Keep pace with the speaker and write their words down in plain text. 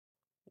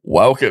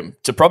Welcome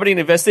to Property and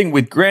Investing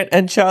with Grant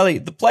and Charlie,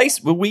 the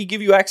place where we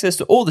give you access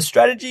to all the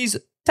strategies,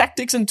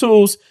 tactics, and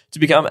tools to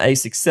become a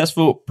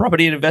successful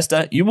property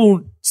investor. You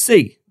will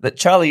see that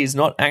Charlie is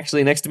not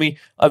actually next to me.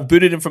 I've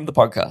booted him from the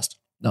podcast.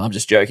 No, I'm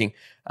just joking.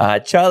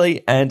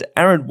 Charlie and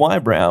Aaron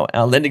Whybrow,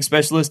 our lending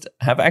specialist,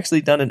 have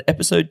actually done an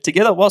episode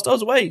together whilst I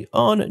was away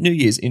on New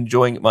Year's,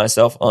 enjoying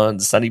myself on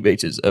the sunny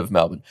beaches of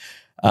Melbourne.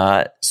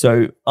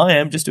 So I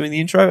am just doing the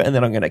intro, and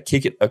then I'm going to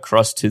kick it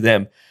across to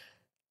them.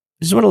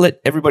 I just want to let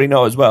everybody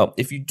know as well,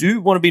 if you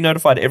do want to be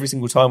notified every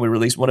single time we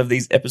release one of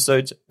these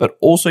episodes, but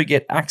also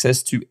get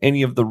access to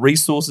any of the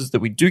resources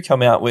that we do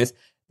come out with,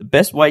 the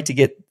best way to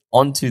get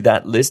onto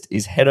that list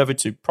is head over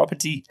to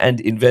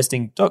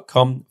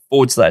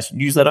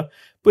propertyandinvesting.com/newsletter,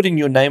 put in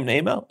your name and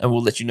email, and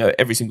we'll let you know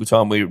every single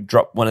time we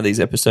drop one of these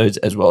episodes,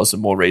 as well as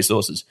some more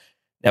resources.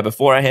 Now,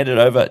 before I hand it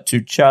over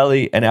to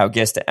Charlie and our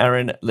guest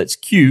Aaron, let's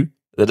cue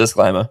the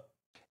disclaimer.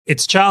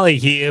 It's Charlie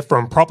here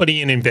from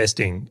Property and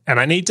Investing,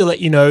 and I need to let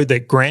you know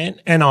that Grant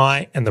and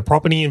I and the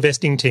Property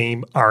Investing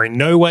team are in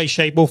no way,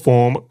 shape or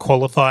form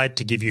qualified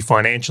to give you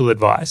financial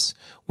advice.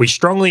 We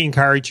strongly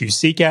encourage you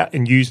seek out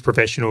and use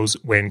professionals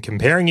when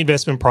comparing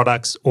investment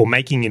products or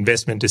making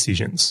investment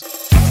decisions.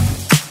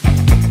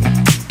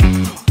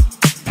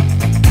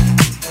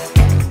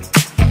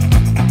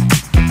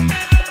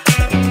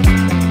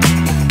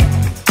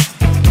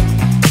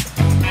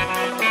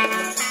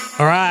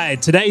 All right,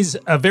 today's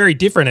a very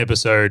different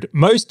episode,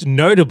 most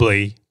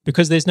notably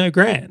because there's no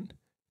Grant.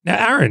 Now,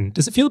 Aaron,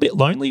 does it feel a bit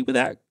lonely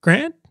without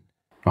Grant?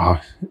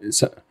 Well,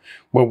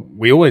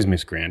 we always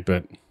miss Grant,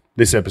 but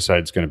this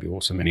episode's going to be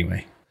awesome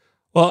anyway.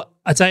 Well,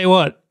 I tell you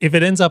what, if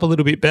it ends up a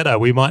little bit better,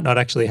 we might not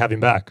actually have him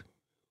back.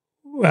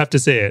 We'll have to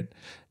see it.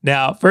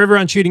 Now, for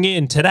everyone tuning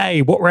in,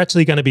 today, what we're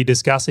actually going to be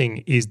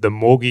discussing is the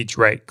mortgage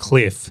rate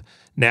cliff.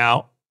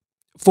 Now,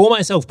 for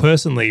myself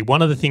personally,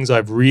 one of the things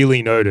I've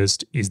really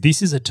noticed is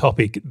this is a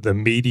topic the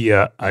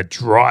media are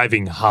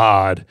driving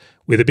hard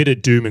with a bit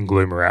of doom and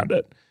gloom around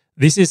it.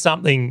 This is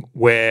something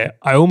where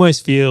I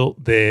almost feel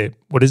they're,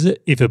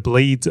 if it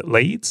bleeds, it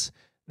leads.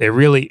 They're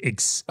really,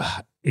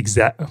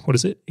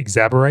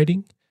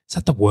 exaggerating? Is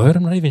that the word?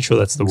 I'm not even sure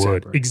that's the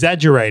word.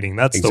 Exaggerating,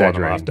 that's the one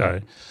I'm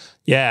after.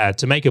 Yeah,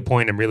 to make a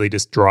point and really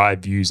just drive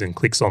views and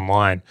clicks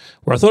online.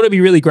 Where I thought it'd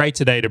be really great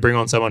today to bring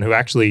on someone who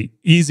actually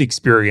is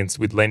experienced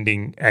with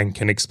lending and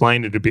can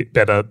explain it a bit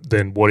better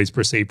than what is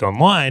perceived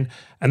online,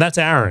 and that's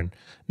Aaron.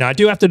 Now, I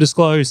do have to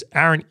disclose,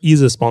 Aaron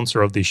is a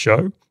sponsor of this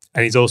show,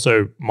 and he's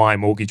also my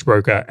mortgage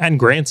broker and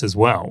Grant's as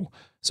well.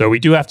 So we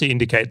do have to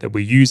indicate that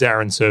we use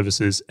Aaron's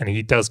services, and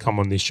he does come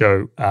on this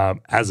show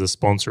as a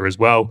sponsor as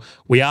well.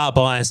 We are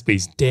biased, but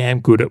he's damn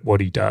good at what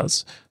he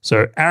does.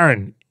 So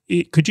Aaron,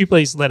 could you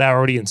please let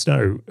our audience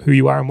know who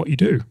you are and what you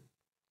do?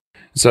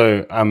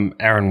 So I'm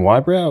Aaron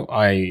Whybrow.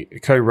 I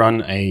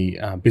co-run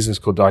a business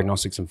called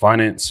Diagnostics and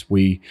Finance.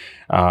 We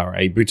are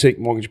a boutique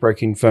mortgage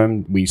broking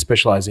firm. We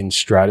specialize in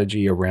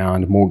strategy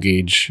around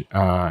mortgage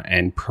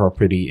and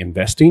property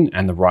investing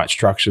and the right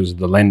structures of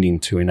the lending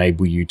to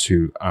enable you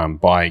to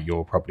buy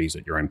your properties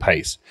at your own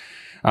pace.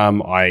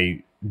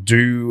 I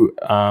do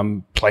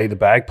play the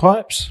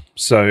bagpipes.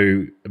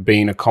 So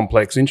being a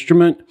complex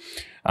instrument,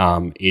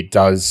 it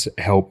does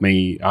help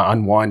me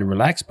unwind and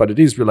relax, but it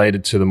is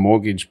related to the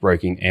mortgage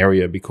broking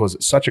area because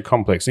it's such a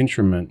complex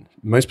instrument.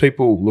 Most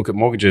people look at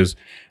mortgages,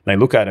 they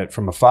look at it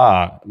from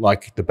afar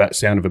like the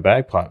sound of a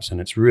bagpipes,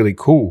 and it's really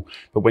cool.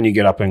 But when you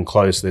get up and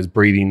close, there's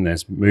breathing,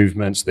 there's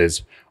movements,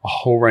 there's a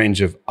whole range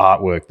of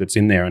artwork that's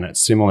in there, and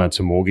it's similar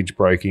to mortgage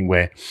broking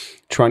where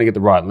trying to get the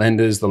right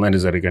lenders, the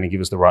lenders that are going to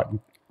give us the right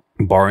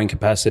borrowing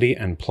capacity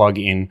and plug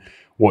in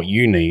what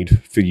you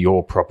need for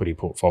your property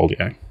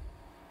portfolio.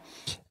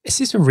 This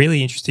is a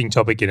really interesting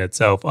topic in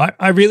itself.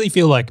 I really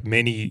feel like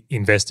many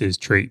investors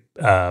treat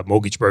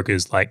mortgage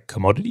brokers like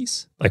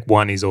commodities, like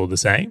one is all the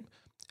same.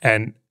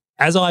 And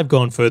as I've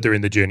gone further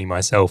in the journey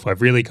myself,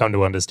 I've really come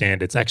to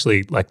understand it's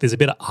actually like there's a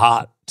bit of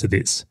art to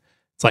this.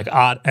 It's like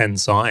art and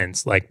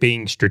science, like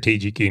being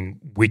strategic in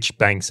which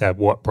banks have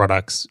what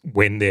products,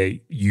 when they're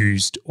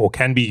used or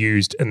can be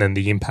used, and then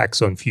the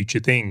impacts on future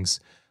things.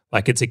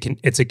 Like it's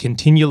a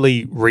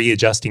continually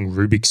readjusting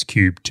Rubik's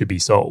Cube to be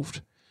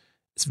solved.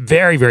 It's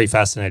very, very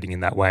fascinating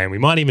in that way, and we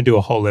might even do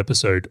a whole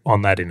episode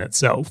on that in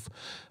itself.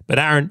 But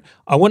Aaron,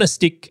 I want to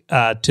stick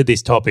to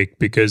this topic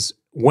because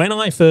when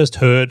I first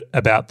heard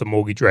about the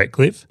mortgage rate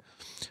cliff,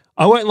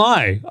 I won't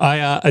lie,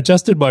 I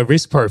adjusted my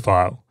risk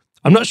profile.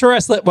 I'm not sure I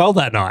slept well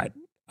that night,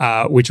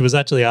 which was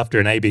actually after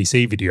an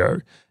ABC video.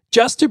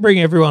 Just to bring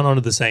everyone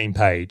onto the same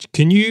page,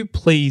 can you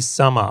please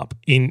sum up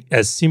in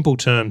as simple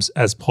terms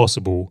as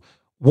possible,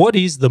 what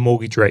is the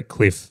mortgage rate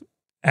cliff?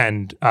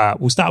 And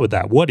we'll start with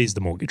that. What is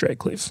the mortgage rate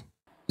cliff?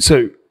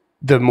 So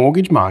the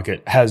mortgage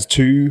market has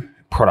two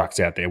products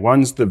out there.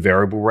 One's the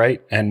variable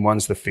rate and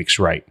one's the fixed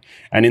rate.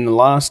 And in the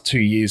last 2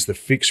 years, the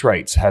fixed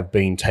rates have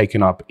been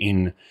taken up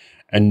in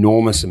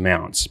enormous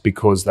amounts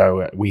because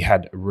we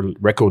had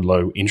record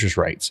low interest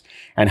rates.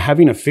 And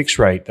having a fixed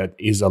rate that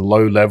is a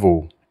low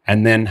level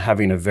and then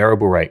having a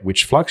variable rate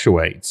which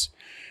fluctuates,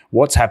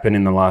 What's happened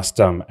in the last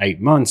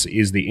 8 months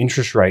is the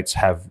interest rates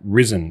have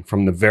risen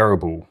from the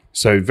variable.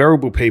 So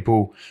variable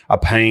people are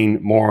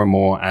paying more and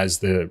more as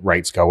the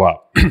rates go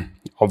up.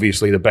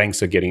 Obviously, the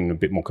banks are getting a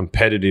bit more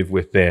competitive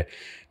with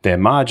their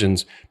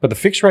margins, but the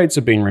fixed rates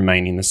have been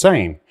remaining the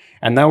same,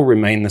 and they'll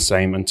remain the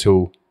same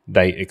until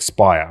they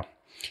expire.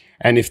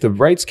 And if the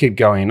rates keep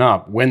going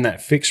up, when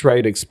that fixed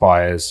rate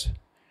expires,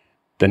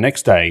 the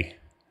next day,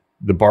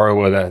 the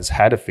borrower that has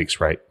had a fixed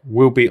rate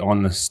will be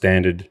on the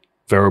standard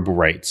variable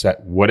rates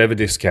at whatever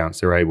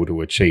discounts they're able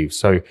to achieve.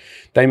 So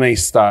they may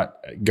start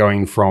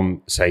going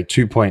from, say,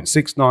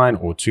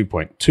 2.69 or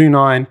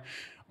 2.29,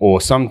 or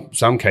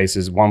some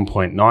cases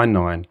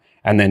 1.99,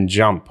 and then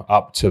jump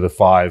up to the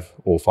 5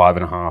 or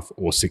 5.5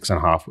 or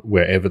 6.5,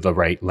 wherever the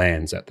rate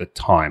lands at the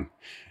time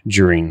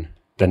during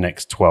the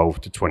next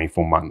 12 to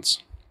 24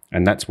 months.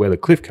 And that's where the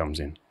cliff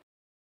comes in.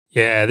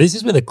 Yeah, this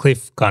is where the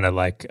cliff kind of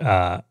like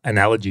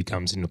analogy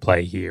comes into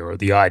play here, or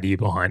the idea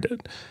behind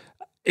it.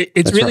 It's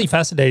That's really right.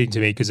 fascinating to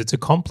me because it's a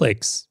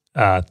complex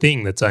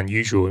thing that's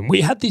unusual. And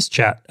we had this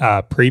chat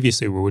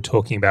previously where we were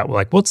talking about,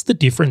 like, what's the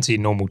difference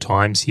in normal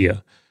times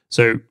here?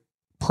 So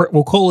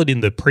we'll call it in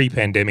the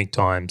pre-pandemic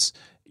times.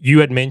 You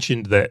had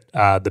mentioned that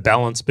the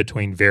balance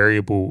between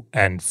variable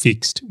and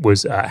fixed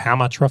was how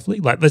much roughly?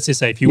 Like, let's just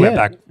say if you went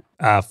back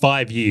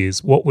 5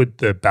 years, what would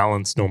the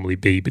balance normally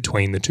be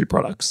between the two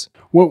products?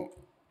 Well,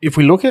 if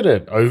we look at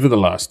it over the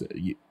last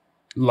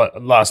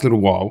little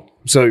while,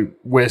 so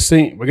we're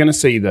going to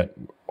see that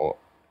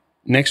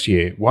next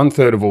year,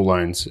 1/3 of all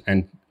loans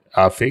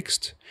are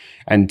fixed,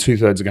 and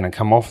 2/3 are going to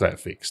come off that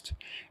fixed.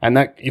 And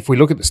that, if we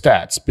look at the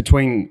stats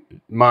between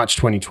March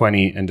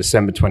 2020 and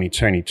December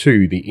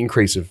 2022, the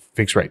increase of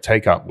fixed rate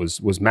take up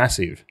was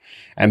massive.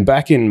 And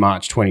back in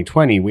March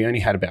 2020, we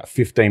only had about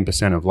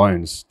 15% of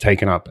loans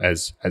taken up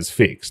as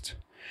fixed.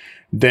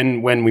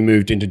 Then when we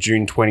moved into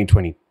June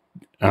 2020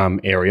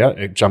 area,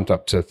 it jumped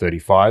up to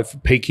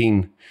 35,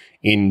 peaking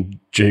in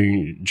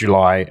June,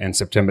 July, and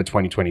September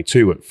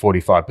 2022 at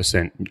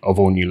 45% of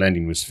all new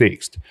lending was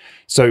fixed.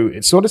 So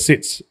it sort of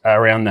sits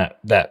around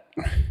that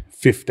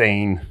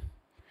 15%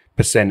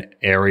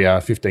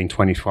 area,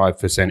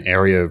 25%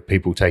 area of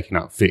people taking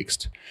up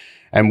fixed.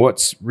 And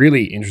what's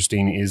really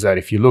interesting is that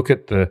if you look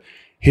at the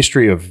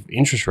history of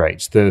interest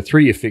rates, the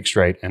 3-year fixed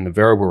rate and the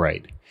variable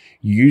rate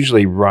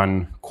usually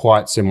run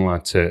quite similar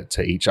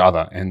to each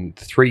other. And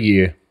the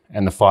 3-year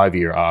and the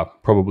 5-year are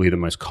probably the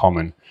most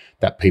common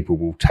that people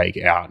will take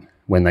out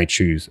when they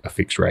choose a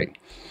fixed rate.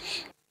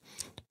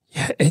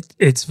 Yeah,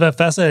 it's a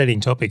fascinating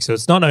topic. So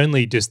it's not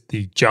only just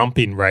the jump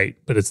in rate,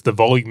 but it's the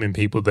volume in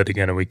people that are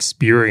going to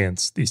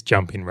experience this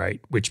jump in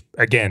rate, which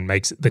again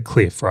makes it the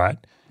cliff, right?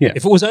 Yeah.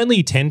 If it was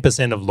only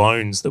 10% of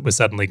loans that were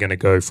suddenly going to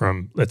go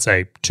from, let's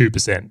say,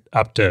 2%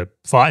 up to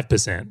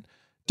 5%,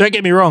 don't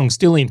get me wrong,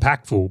 still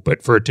impactful,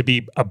 but for it to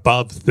be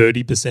above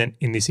 30%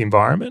 in this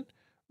environment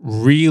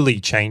really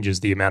changes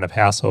the amount of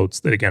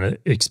households that are going to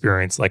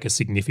experience like a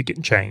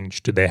significant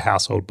change to their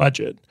household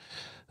budget.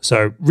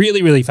 So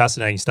really, really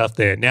fascinating stuff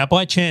there. Now,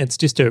 by chance,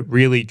 just to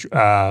really,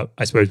 I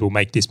suppose we'll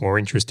make this more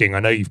interesting. I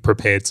know you've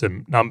prepared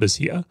some numbers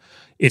here.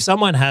 If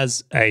someone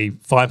has a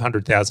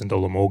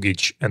 $500,000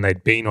 mortgage and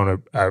they'd been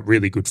on a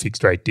really good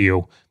fixed rate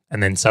deal,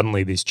 and then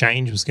suddenly this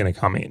change was going to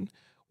come in,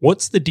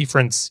 what's the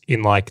difference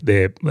in like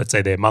their, let's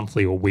say, their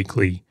monthly or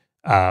weekly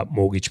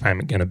mortgage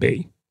payment going to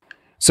be?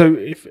 So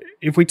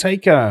if we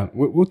take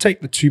we'll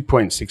take the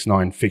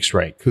 2.69 fixed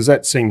rate, because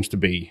that seems to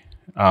be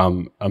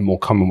a more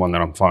common one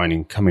that I'm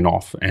finding coming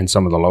off, and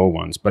some of the lower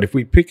ones. But if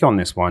we pick on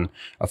this one,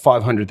 a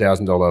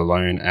 $500,000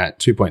 loan at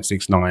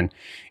 2.69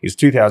 is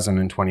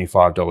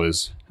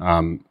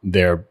 $2,025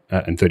 there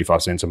and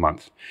 35 cents a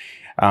month.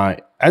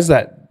 As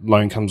that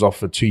loan comes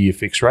off a 2-year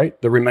fixed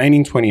rate, the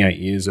remaining 28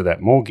 years of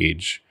that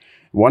mortgage,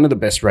 one of the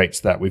best rates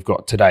that we've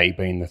got today,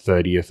 being the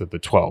 30th of the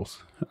 12th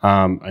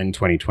in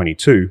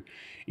 2022,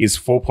 is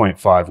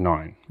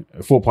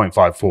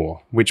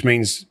 4.54, which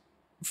means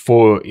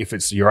if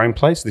it's your own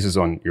place, this is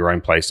on your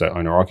own place, so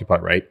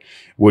owner-occupied rate,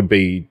 would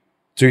be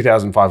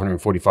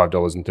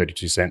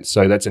 $2,545.32.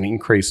 So that's an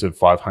increase of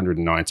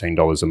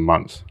 $519 a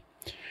month.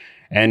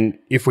 And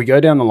if we go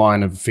down the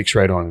line of fixed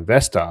rate on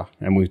investor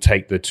and we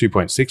take the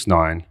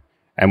 2.69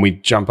 and we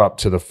jump up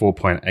to the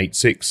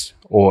 4.86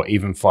 or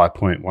even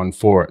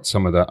 5.14 at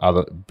some of the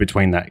other,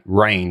 between that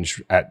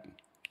range at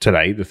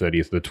today, the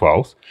 30th of the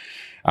 12th,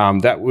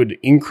 that would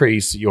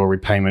increase your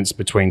repayments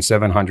between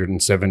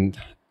 $700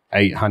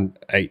 a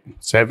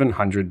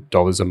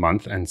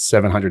month and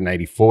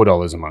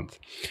 $784 a month,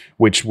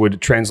 which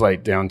would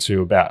translate down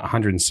to about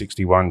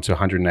 $161 to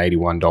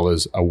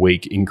 $181 a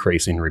week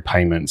increase in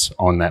repayments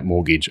on that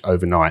mortgage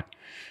overnight.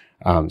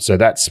 So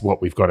that's what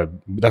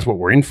that's what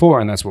we're in for,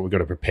 and that's what we've got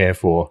to prepare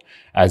for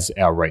as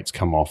our rates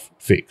come off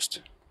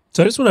fixed.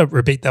 So I just want to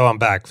repeat that one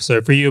back.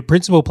 So for your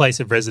principal place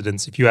of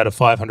residence, if you had a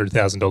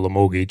 $500,000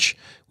 mortgage,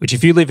 which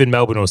if you live in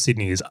Melbourne or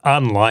Sydney is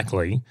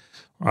unlikely,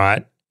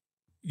 right,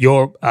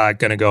 you're going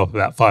to go up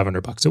about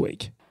 $500 a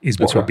week is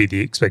what would be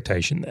the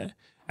expectation there.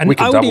 And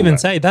I would even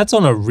say that's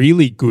on a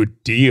really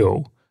good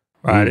deal,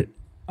 right?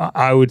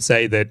 I would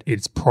say that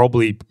it's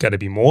probably going to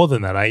be more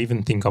than that. I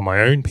even think on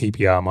my own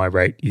PPR, my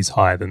rate is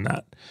higher than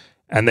that.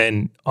 And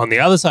then on the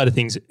other side of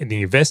things, in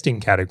the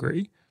investing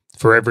category,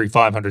 for every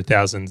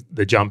 500,000,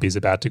 the jump is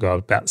about to go up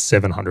about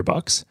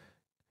 $700.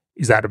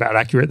 Is that about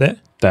accurate there?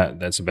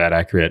 That's about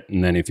accurate.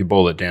 And then if you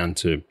boil it down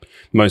to,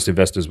 most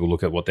investors will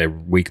look at what their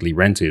weekly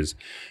rent is.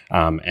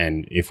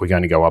 And if we're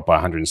going to go up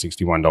by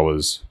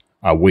 $161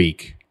 a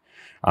week,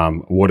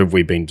 what have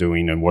we been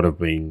doing and what have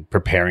we been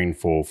preparing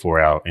for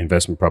our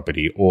investment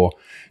property? Or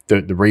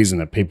the reason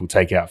that people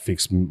take out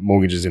fixed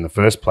mortgages in the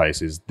first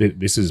place is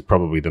this is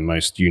probably the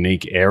most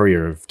unique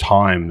area of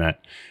time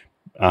that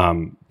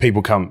when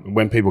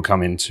people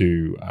come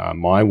into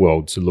my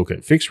world to look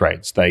at fixed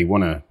rates, they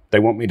want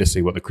me to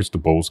see what the crystal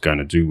ball's going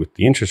to do with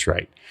the interest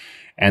rate.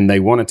 And they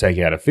want to take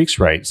out a fixed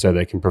rate so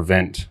they can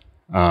prevent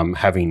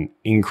having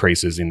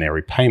increases in their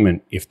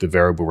repayment if the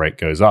variable rate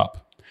goes up.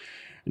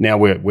 Now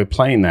we're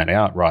playing that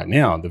out right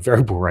now. The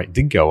variable rate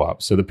did go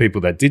up. So the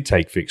people that did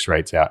take fixed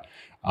rates out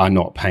are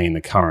not paying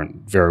the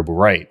current variable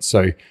rate.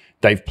 So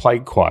they've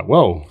played quite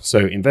well. So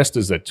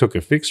investors that took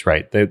a fixed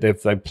rate,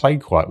 they've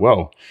played quite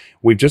well.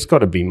 We've just got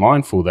to be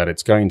mindful that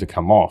it's going to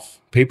come off.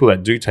 People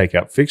that do take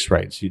out fixed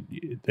rates,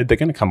 they're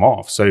going to come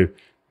off. So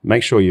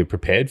make sure you're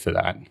prepared for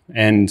that.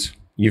 And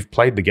you've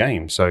played the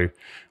game. So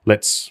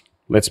let's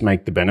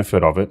make the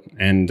benefit of it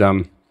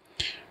and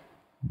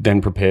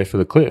then prepare for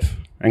the cliff.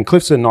 And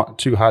cliffs are not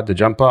too hard to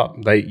jump up.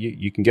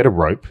 You can get a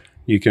rope.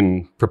 You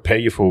can prepare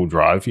your full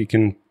drive. You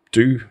can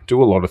do a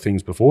lot of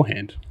things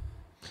beforehand.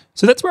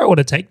 So that's where I want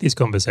to take this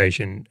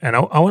conversation. And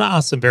I want to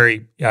ask some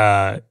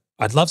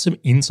I'd love some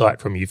insight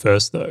from you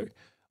first, though.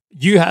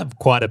 You have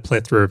quite a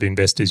plethora of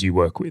investors you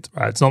work with,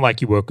 right? It's not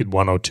like you work with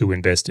one or two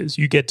investors.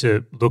 You get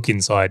to look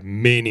inside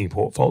many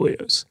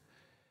portfolios.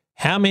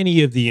 How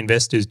many of the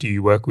investors do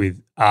you work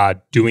with are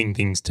doing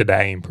things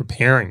today and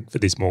preparing for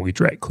this mortgage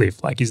rate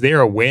cliff? Like, is there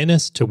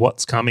awareness to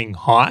what's coming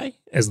high?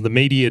 Has the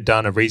media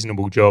done a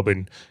reasonable job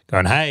in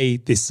going, hey,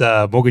 this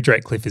mortgage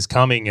rate cliff is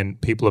coming and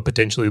people are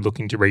potentially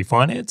looking to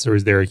refinance? Or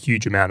is there a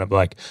huge amount of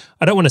I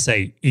don't want to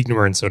say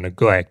ignorance or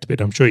neglect, but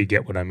I'm sure you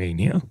get what I mean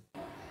here.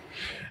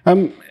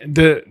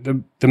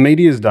 The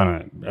media's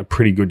done a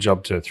pretty good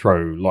job to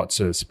throw lots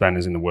of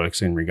spanners in the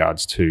works in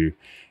regards to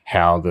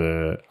how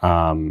to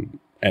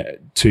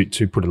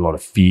put a lot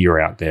of fear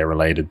out there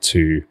related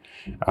to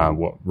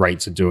what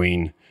rates are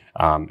doing,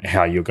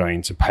 how you're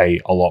going to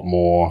pay a lot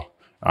more,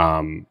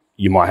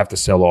 you might have to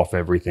sell off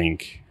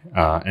everything,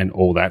 and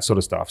all that sort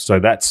of stuff. So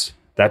that's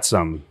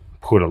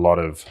put a lot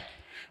of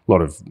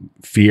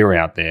fear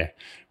out there.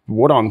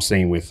 What I'm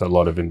seeing with a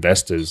lot of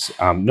investors,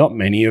 not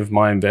many of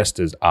my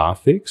investors are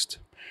fixed.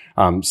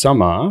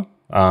 Some are.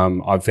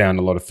 I've found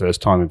a lot of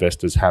first-time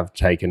investors have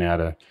taken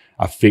out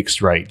a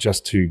fixed rate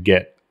just to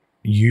get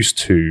used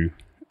to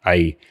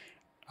a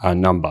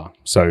number.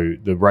 So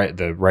the rate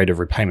of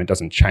repayment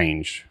doesn't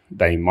change.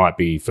 They might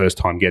be first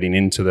time getting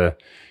into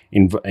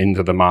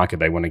the market.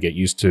 They want to get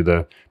used to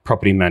the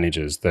property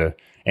managers,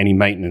 any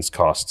maintenance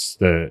costs,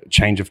 the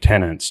change of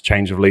tenants,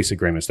 change of lease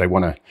agreements. They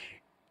want to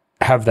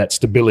have that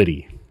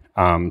stability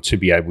to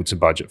be able to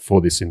budget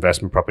for this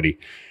investment property.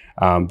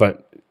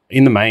 But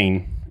in the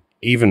main,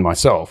 even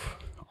myself,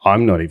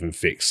 I'm not even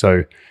fixed.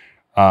 So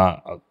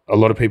a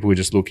lot of people are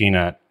just looking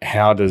at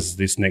how does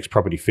this next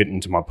property fit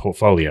into my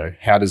portfolio?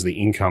 How does the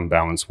income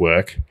balance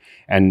work?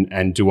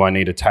 And do I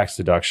need a tax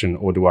deduction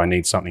or do I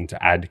need something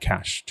to add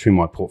cash to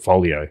my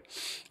portfolio?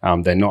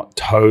 They're not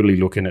totally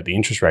looking at the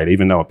interest rate,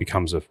 even though it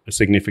becomes a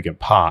significant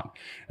part.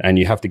 And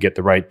you have to get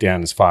the rate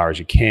down as far as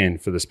you can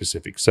for the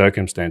specific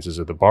circumstances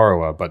of the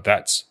borrower. But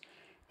that's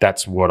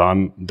what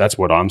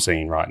I'm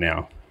seeing right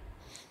now.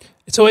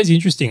 It's always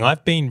interesting.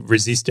 I've been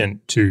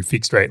resistant to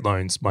fixed rate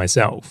loans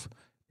myself,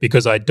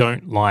 because I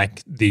don't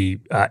like the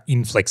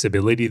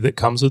inflexibility that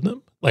comes with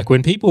them. Like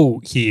when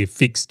people hear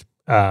fixed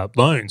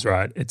loans,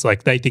 right, it's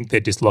like they think they're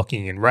just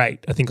locking in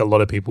rate. I think a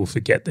lot of people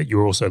forget that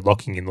you're also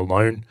locking in the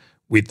loan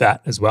with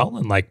that as well.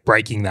 And like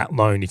breaking that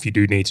loan, if you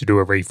do need to do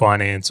a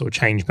refinance or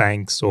change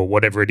banks or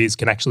whatever it is,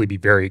 can actually be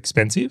very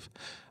expensive.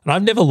 And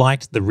I've never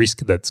liked the risk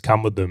that's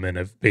come with them and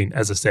have been,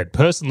 as I said,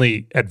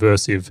 personally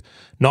adversive,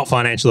 not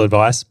financial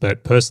advice,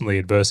 but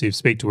personally adversive.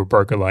 Speak to a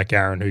broker like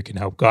Aaron who can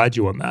help guide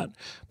you on that.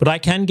 But I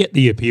can get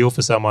the appeal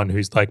for someone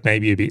who's like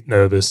maybe a bit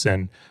nervous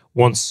and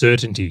wants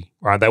certainty,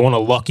 right? They want to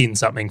lock in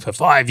something for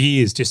 5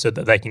 years just so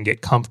that they can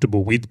get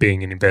comfortable with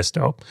being an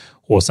investor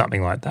or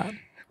something like that.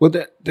 Well,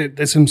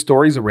 there's some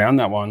stories around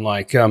that one.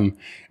 Like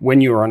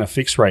when you're on a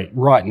fixed rate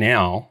right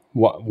now,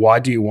 why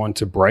do you want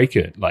to break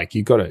it? Like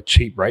you've got a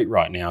cheap rate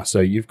right now,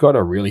 so you've got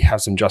to really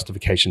have some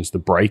justifications to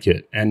break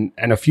it. And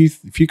a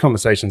few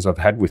conversations I've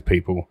had with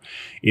people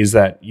is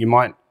that you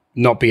might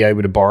not be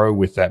able to borrow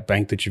with that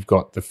bank that you've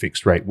got the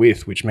fixed rate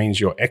with, which means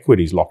your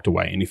equity's locked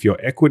away. And if your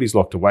equity's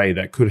locked away,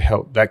 that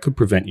could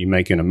prevent you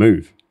making a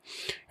move.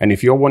 And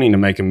if you're wanting to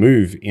make a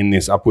move in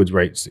this upwards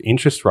rates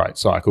interest rate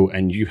cycle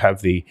and you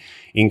have the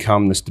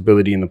income, the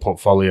stability in the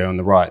portfolio and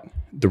the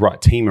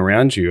right team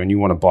around you, and you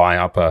want to buy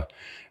up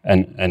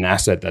an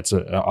asset that's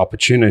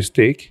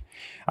opportunistic,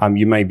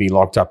 you may be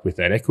locked up with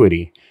that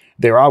equity.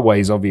 there are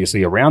ways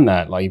obviously around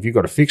that. Like if you've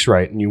got a fixed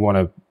rate and you want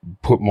to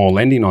put more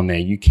lending on there,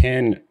 you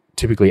can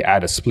typically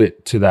add a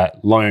split to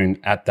that loan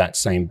at that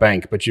same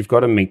bank, but you've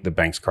got to meet the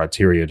bank's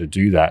criteria to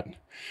do that.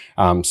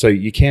 So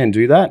you can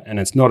do that, and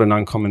it's not an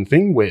uncommon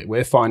thing.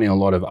 We're finding a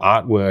lot of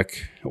artwork,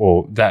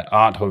 or that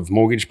art of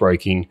mortgage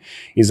broking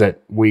is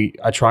that we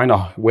are trying to,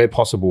 where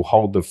possible,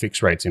 hold the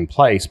fixed rates in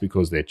place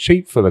because they're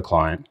cheap for the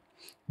client,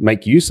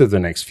 make use of the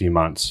next few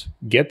months,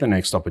 get the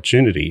next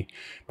opportunity.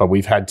 But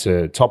we've had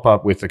to top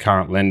up with the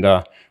current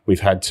lender.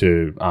 We've had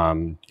to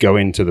go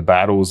into the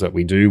battles that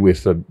we do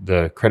with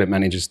the credit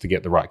managers to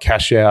get the right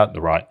cash out, the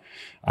right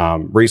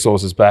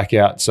resources back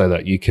out, so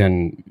that you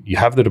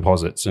have the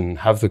deposits and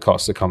have the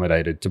costs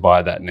accommodated to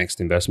buy that next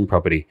investment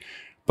property.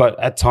 But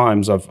at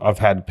times I've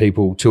had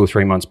people 2 or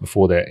 3 months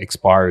before their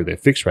expiry of their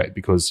fixed rate,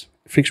 because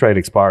fixed rate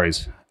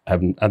expiries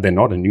they're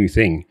not a new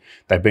thing.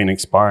 They've been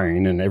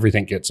expiring, and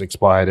everything gets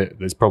expired.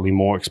 There's probably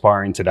more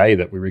expiring today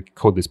that we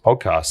record this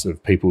podcast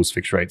of people's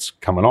fixed rates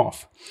coming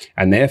off,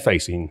 and they're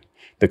facing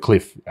the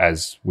cliff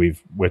as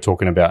we're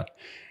talking about.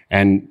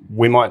 And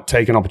we might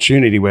take an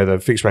opportunity where the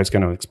fixed rate's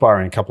going to expire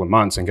in a couple of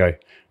months and go,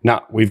 nah,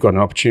 we've got an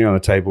opportunity on the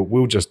table.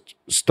 We'll just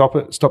stop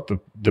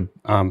the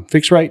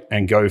fixed rate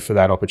and go for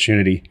that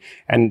opportunity.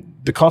 And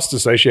the costs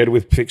associated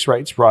with fixed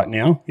rates right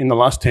now, in the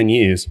last 10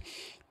 years,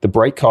 the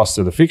break costs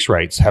of the fixed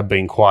rates have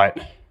been quite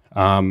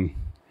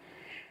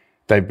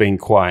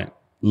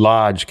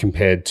large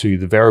compared to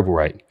the variable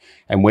rate.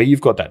 And where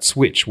you've got that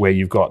switch, where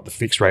you've got the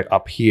fixed rate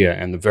up here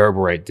and the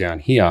variable rate down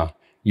here,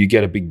 you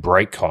get a big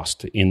break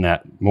cost in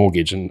that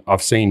mortgage. And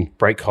I've seen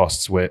break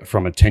costs where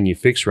from a 10-year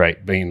fixed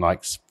rate being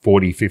like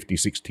 $40,000,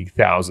 $50,000,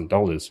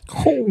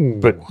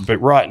 $60,000. But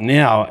right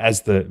now,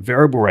 as the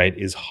variable rate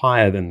is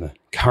higher than the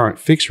current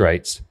fixed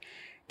rates,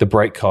 the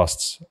break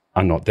costs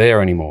are not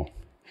there anymore.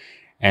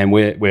 And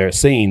we're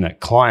seeing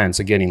that clients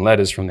are getting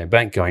letters from their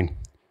bank going,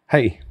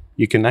 hey,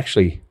 you can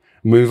actually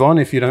move on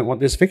if you don't want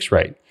this fixed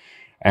rate.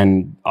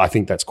 And I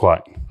think that's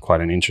quite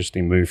an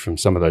interesting move from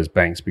some of those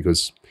banks,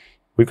 because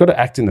we've got to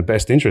act in the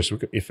best interest.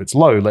 If it's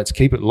low, let's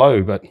keep it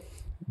low, but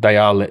they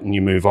are letting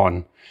you move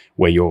on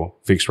where your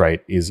fixed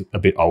rate is a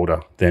bit older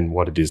than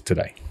what it is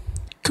today.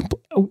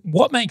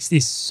 What makes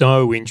this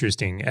so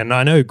interesting, and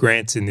I know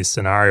Grant's in this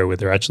scenario where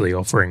they're actually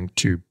offering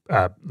to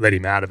let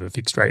him out of a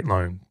fixed rate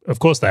loan. Of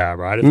course they are,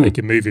 right? If they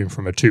can move him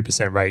from a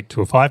 2% rate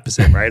to a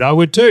 5% rate, I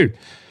would too.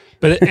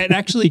 But it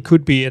actually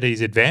could be at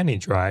his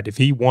advantage, right? If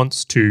he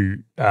wants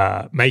to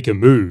make a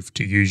move,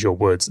 to use your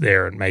words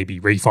there, and maybe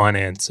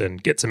refinance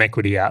and get some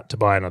equity out to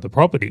buy another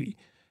property,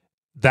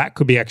 that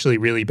could be actually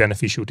really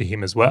beneficial to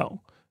him as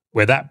well,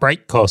 where that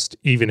break cost,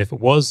 even if it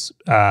was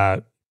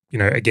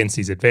against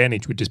his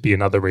advantage, would just be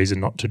another reason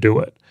not to do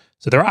it.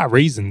 So there are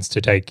reasons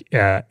to take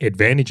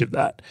advantage of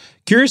that.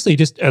 Curiously,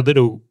 just a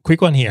little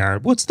quick one here,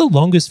 Aaron. What's the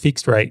longest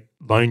fixed rate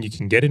loan you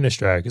can get in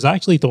Australia? Because I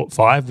actually thought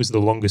 5 was the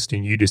longest,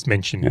 and you just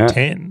mentioned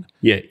 10.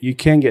 Yeah, you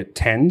can get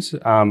 10s.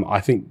 I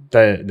think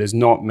there's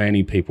not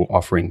many people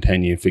offering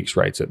 10-year fixed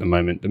rates at the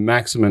moment. The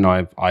maximum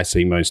I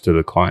see most of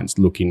the clients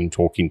looking and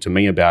talking to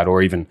me about,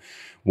 or even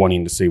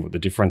wanting to see what the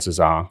differences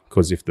are,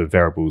 because if the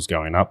variable is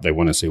going up, they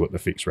want to see what the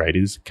fixed rate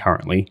is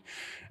currently,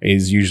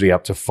 is usually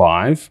up to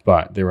 5,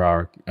 but there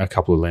are a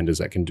couple of lenders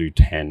that can do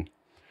 10.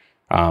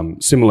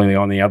 Similarly,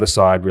 on the other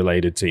side,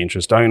 related to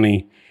interest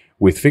only,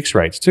 with fixed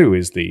rates too,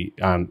 is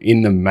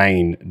in the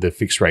main, the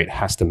fixed rate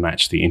has to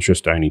match the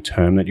interest only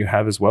term that you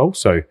have as well.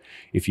 So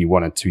if you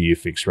want a 2-year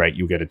fixed rate,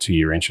 you'll get a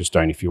 2-year interest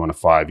only. If you want a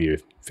 5-year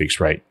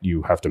fixed rate,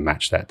 you have to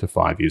match that to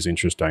 5 years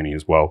interest only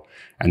as well.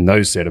 And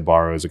those set of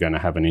borrowers are going to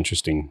have an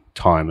interesting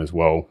time as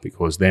well,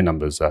 because their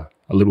numbers are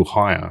a little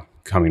higher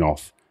coming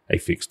off a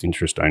fixed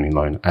interest only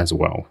loan as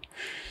well.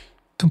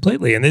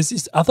 Completely. And there's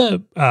this other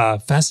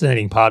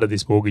fascinating part of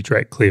this mortgage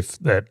rate cliff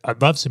that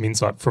I'd love some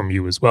insight from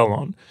you as well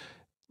on.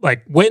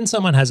 Like when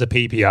someone has a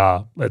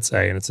PPR, let's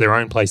say, and it's their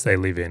own place they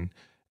live in,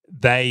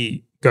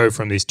 they go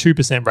from this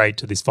 2% rate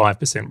to this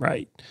 5%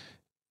 rate.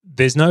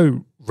 There's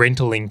no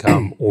rental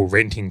income or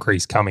rent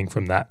increase coming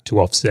from that to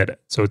offset it.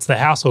 So it's the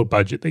household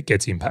budget that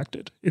gets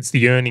impacted. It's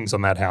the earnings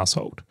on that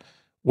household.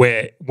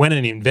 Where when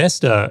an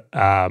investor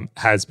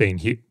has been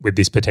hit with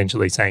this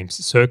potentially same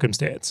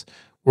circumstance,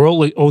 we're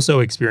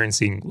also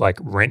experiencing like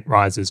rent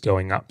rises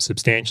going up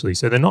substantially.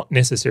 So they're not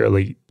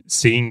necessarily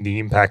seeing the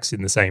impacts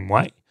in the same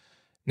way.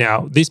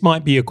 Now, this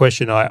might be a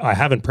question I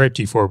haven't prepped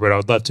you for, but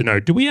I'd love to know,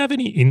 do we have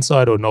any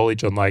insight or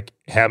knowledge on like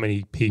how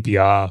many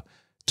PPR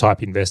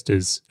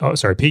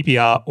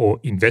or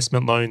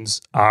investment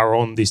loans are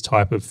on this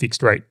type of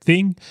fixed rate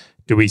thing?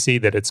 Do we see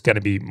that it's going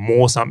to be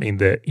more something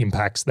that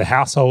impacts the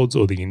households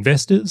or the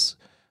investors?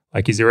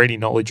 Like, is there any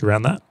knowledge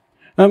around that?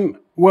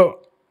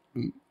 Well,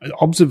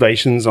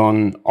 observations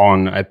on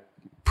a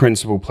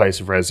principal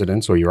place of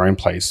residence or your own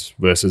place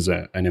versus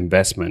an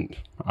investment.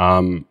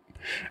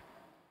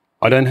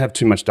 I don't have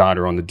too much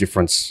data on the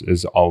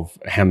differences of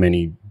how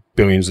many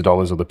billions of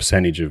dollars or the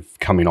percentage of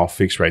coming off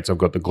fixed rates. I've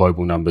got the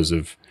global numbers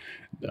of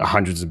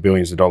hundreds of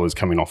billions of dollars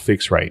coming off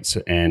fixed rates,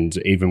 and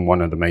even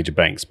one of the major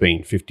banks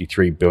being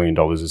 $53 billion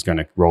is going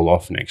to roll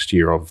off next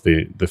year of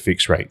the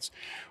fixed rates.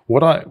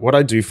 What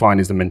I do find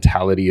is the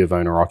mentality of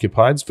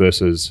owner-occupieds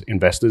versus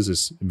investors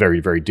is very,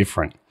 very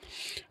different.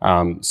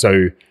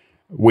 So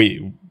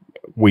we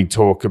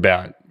talk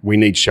about we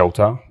need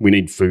shelter, we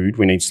need food,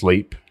 we need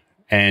sleep,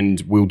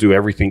 and we'll do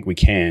everything we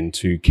can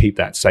to keep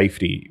that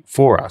safety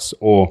for us.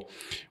 Or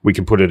we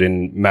can put it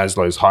in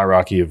Maslow's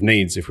hierarchy of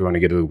needs, if we want to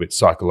get a little bit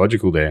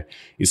psychological there,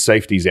 is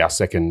safety is our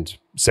second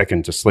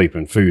to sleep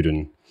and food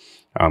and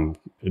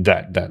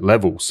that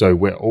level. So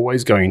we're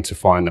always going to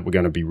find that we're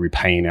going to be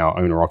repaying our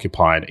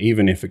owner-occupied,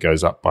 even if it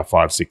goes up by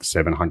 $500,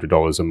 $600,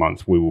 $700 a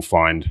month, we will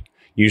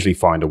usually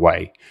find a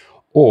way.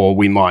 Or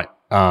we might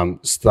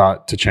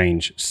start to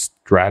change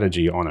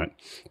strategy on it.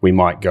 We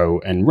might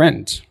go and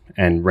rent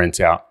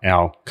out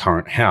our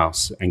current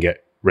house and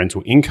get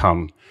rental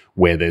income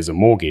where there's a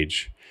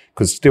mortgage.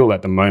 Because still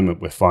at the moment,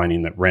 we're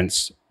finding that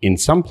rents in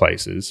some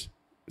places,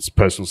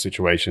 personal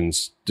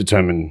situations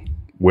determine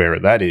where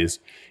that is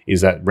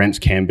that rents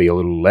can be a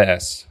little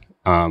less,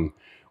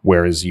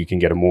 whereas you can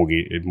get a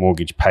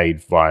mortgage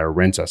paid via a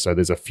renter. So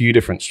there's a few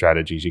different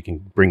strategies you can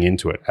bring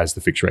into it as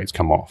the fixed rates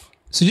come off.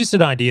 So just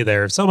an idea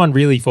there, if someone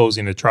really falls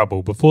into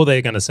trouble, before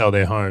they're going to sell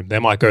their home, they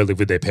might go live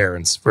with their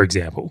parents, for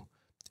example,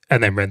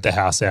 and then rent the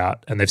house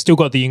out. And they've still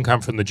got the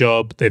income from the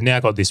job. They've now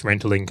got this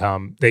rental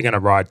income. They're going to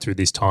ride through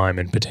this time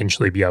and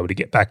potentially be able to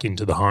get back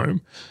into the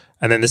home.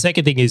 And then the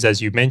second thing is,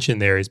 as you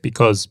mentioned there, is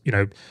because,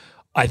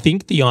 I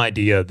think the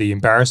idea, the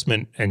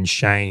embarrassment and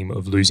shame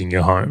of losing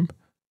your home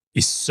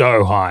is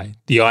so high.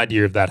 The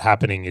idea of that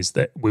happening is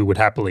that we would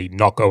happily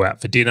not go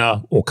out for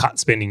dinner or cut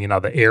spending in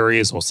other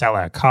areas or sell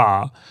our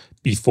car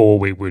before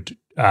we would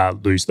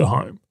lose the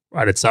home,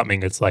 right? It's something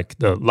that's like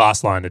the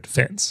last line of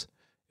defense.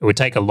 It would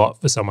take a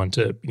lot for someone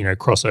to,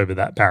 cross over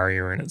that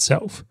barrier in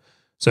itself.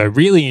 So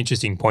really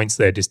interesting points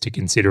there just to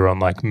consider on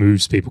like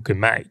moves people can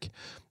make.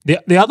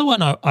 The other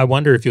one I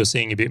wonder if you're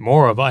seeing a bit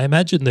more of, I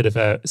imagine that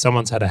if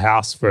someone's had a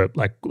house for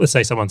let's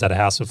say someone's had a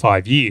house for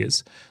 5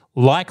 years,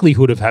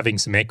 likelihood of having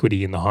some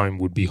equity in the home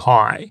would be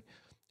high,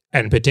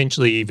 and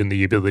potentially even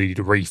the ability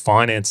to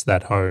refinance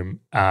that home,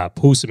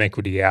 pull some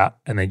equity out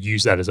and then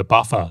use that as a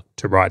buffer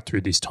to ride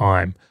through this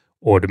time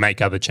or to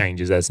make other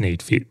changes as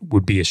need fit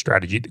would be a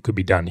strategy that could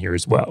be done here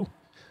as well.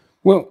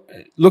 Well,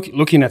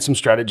 looking at some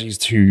strategies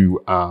to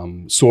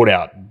sort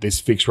out this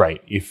fixed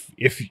rate.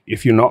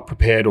 If you're not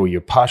prepared, or you're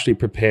partially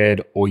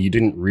prepared, or you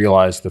didn't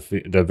realize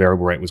the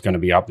variable rate was going to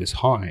be up this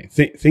high,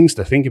 things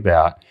to think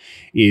about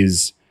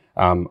is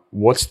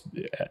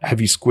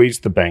have you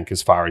squeezed the bank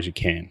as far as you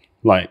can?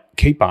 Like,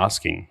 keep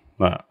asking.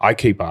 I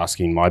keep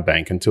asking my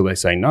bank until they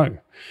say no.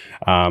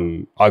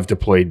 I've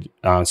deployed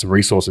some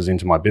resources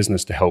into my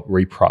business to help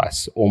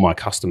reprice all my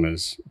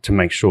customers to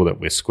make sure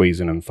that we're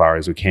squeezing them as far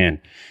as we can.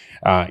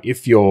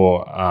 If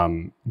you're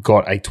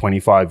got a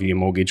 25-year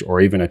mortgage,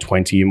 or even a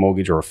 20-year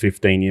mortgage, or a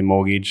 15-year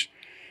mortgage,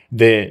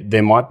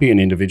 there might be an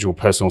individual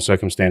personal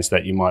circumstance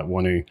that you might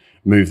want to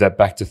move that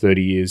back to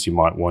 30 years. You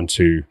might want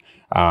to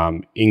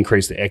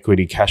increase the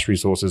equity cash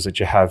resources that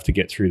you have to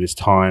get through this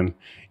time.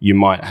 You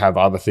might have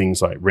other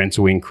things like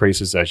rental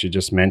increases, as you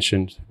just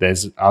mentioned.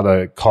 There's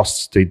other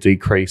costs to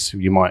decrease.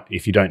 You might,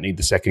 if you don't need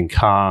the second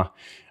car,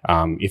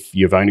 if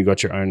you've only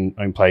got your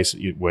own place,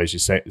 where's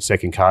your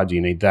second car? Do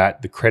you need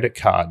that? The credit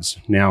cards.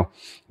 Now,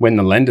 when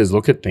the lenders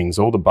look at things,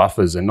 all the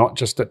buffers are not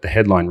just at the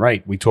headline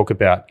rate. We talk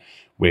about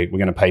we're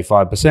going to pay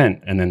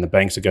 5%, and then the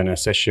banks are going to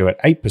assess you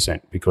at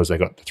 8% because they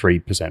got the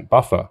 3%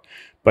 buffer.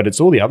 But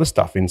it's all the other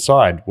stuff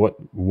inside.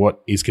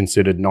 What is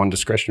considered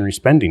non-discretionary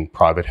spending,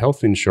 private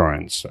health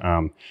insurance.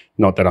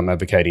 Not that I'm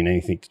advocating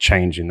anything to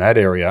change in that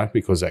area,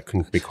 because that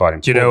can be quite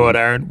important. Do you know what,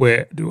 Aaron?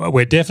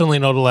 We're definitely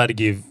not allowed to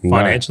give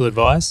financial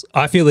advice.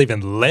 I feel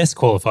even less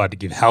qualified to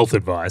give health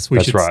advice.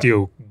 We should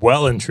steer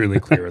well and truly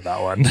clear of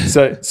that one.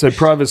 So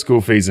private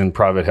school fees and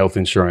private health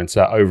insurance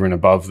are over and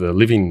above the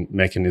living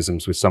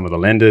mechanisms with some of the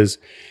lenders.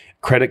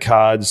 Credit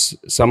cards,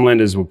 some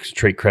lenders will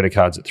treat credit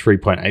cards at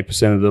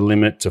 3.8% of the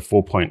limit to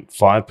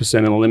 4.5%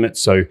 of the limit.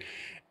 So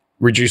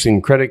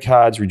reducing credit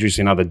cards,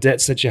 reducing other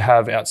debts that you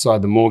have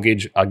outside the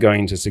mortgage are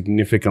going to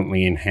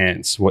significantly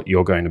enhance what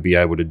you're going to be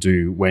able to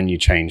do when you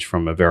change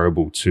from a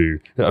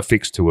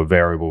fixed to a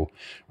variable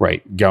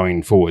rate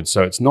going forward.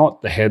 So it's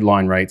not the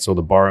headline rates or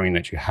the borrowing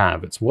that you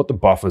have, it's what the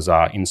buffers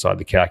are inside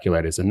the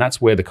calculators. And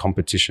that's where the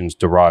competitions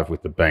derive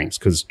with the banks,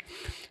 because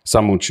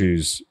some will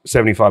choose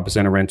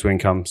 75% of rental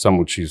income. Some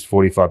will choose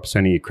 45%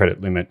 of your credit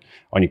limit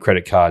on your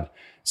credit card.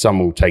 Some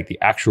will take the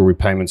actual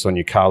repayments on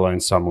your car loan.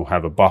 Some will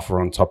have a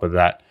buffer on top of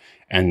that.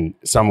 And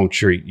some will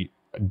treat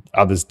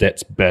others'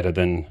 debts better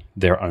than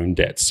their own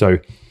debts. So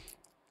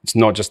it's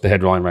not just the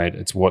headline rate.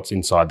 It's what's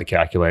inside the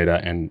calculator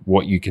and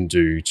what you can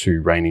do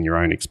to rein in your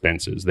own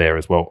expenses there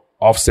as well.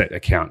 Offset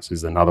accounts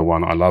is another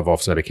one. I love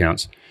offset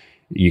accounts.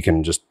 You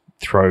can just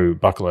throw a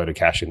buckload of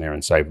cash in there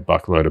and save a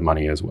buckload of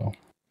money as well.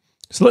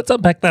 So let's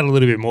unpack that a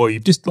little bit more.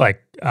 You've just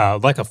like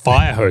a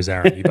fire hose,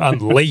 Aaron. You've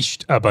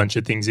unleashed a bunch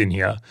of things in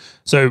here.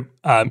 So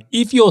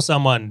if you're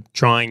someone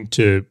trying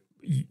to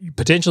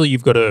potentially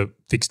you've got a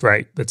fixed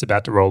rate that's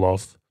about to roll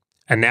off.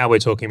 And now we're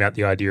talking about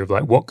the idea of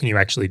like, what can you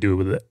actually do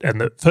with it? And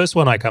the first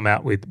one I come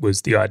out with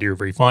was the idea of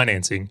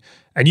refinancing.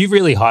 And you've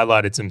really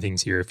highlighted some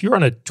things here. If you're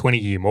on a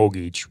 20-year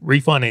mortgage,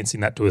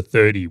 refinancing that to a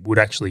 30 would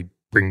actually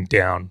bring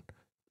down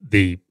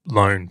the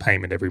loan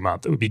payment every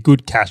month. It would be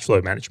good cash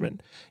flow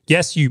management.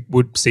 Yes, you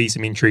would see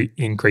some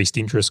increased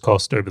interest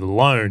cost over the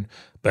loan,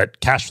 but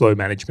cash flow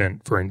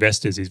management for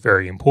investors is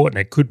very important.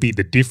 It could be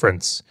the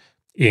difference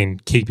in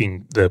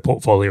keeping the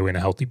portfolio in a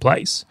healthy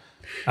place.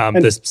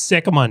 The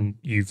second one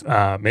you've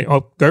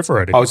go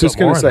for it. I was just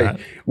going to say,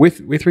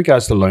 with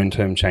regards to loan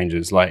term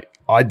changes, like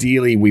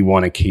ideally we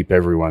want to keep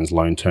everyone's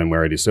loan term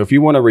where it is. So if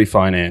you want to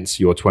refinance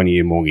your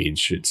 20-year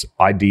mortgage, it's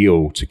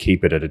ideal to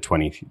keep it at a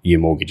 20-year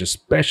mortgage,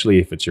 especially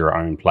if it's your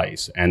own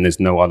place and there's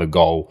no other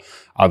goal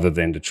other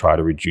than to try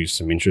to reduce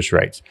some interest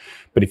rates.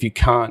 But if you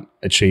can't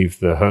achieve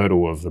the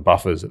hurdle of the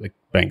buffers that the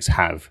banks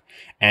have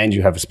and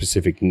you have a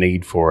specific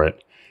need for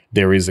it,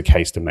 there is a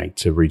case to make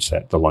to reach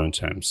the loan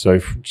terms. So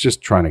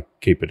just trying to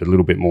keep it a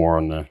little bit more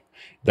on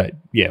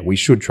we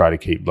should try to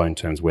keep loan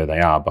terms where they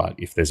are, but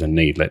if there's a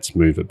need, let's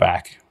move it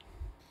back.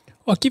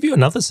 I'll give you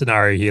another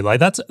scenario here. Like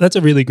that's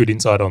a really good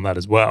insight on that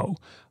as well.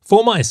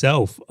 For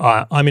myself,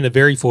 I'm in a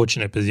very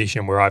fortunate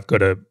position where I've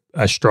got a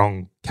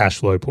strong cash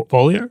flow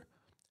portfolio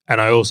and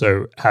I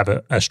also have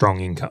a strong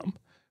income,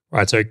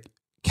 right? So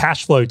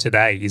cash flow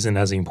today isn't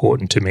as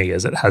important to me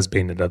as it has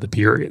been at other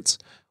periods.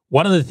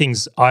 One of the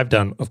things I've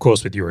done, of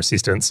course, with your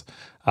assistance,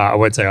 I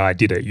won't say I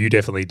did it, you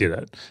definitely did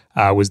it,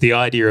 was the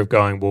idea of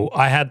going, well,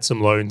 I had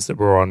some loans that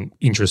were on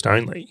interest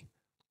only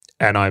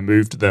and I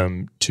moved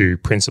them to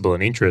principal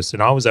and interest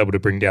and I was able to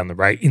bring down the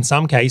rate. In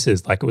some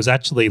cases, like it was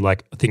actually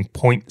like, I think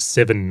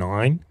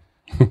 0.79,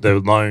 the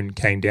loan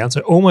came down.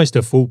 So almost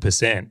a full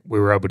percent, we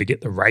were able to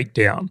get the rate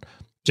down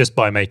just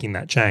by making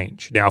that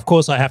change. Now, of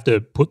course, I have to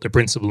put the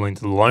principal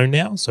into the loan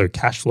now, so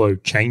cash flow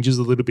changes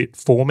a little bit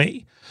for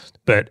me.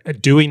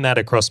 But doing that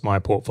across my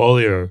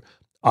portfolio,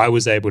 I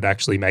was able to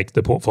actually make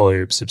the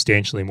portfolio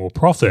substantially more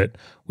profit,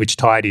 which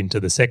tied into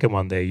the second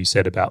one there you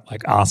said about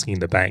like asking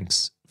the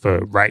banks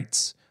for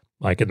rates,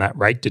 like in that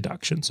rate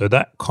deduction. So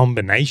that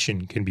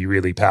combination can be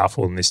really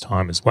powerful in this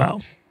time as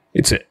well.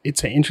 It's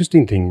an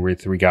interesting thing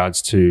with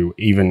regards to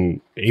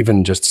even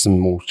just some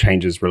more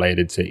changes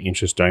related to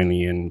interest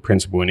only and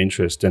principal and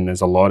interest. And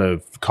there's a lot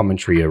of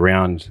commentary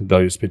around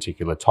those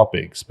particular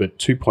topics. But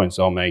 2 points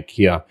I'll make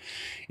here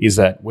is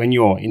that when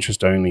your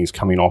interest only is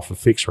coming off a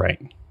fixed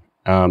rate,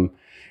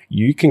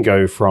 you can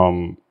go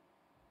from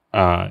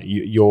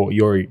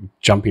you're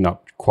jumping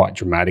up quite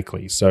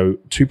dramatically. So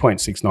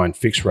 2.69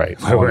 fixed rate.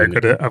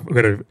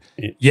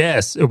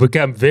 Yes, it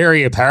became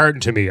very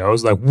apparent to me. I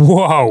was like,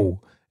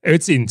 whoa.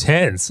 It's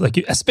intense, like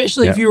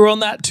especially if you were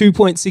on that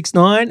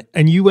 2.69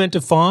 and you went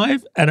to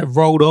 5 and it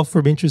rolled off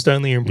from interest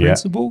only and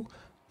principal.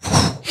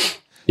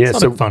 It's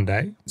not a fun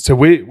day. So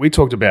we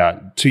talked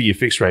about 2-year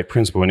fixed rate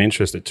principal and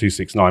interest at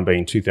 269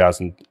 being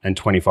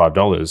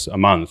 $2,025 a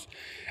month.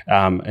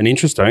 An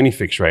interest only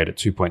fixed rate at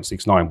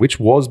 2.69,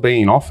 which was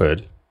being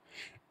offered,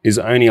 is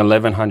only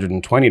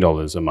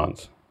 $1,120 a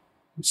month.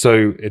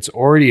 So it's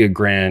already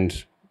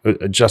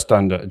just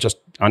under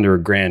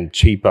 $1,000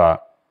 cheaper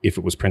if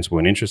it was principal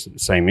and interest at the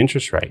same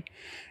interest rate.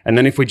 And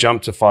then if we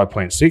jump to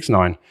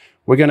 5.69,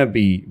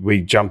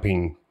 we're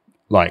jumping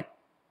like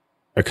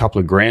a couple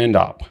of grand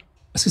up. I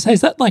was going to say, is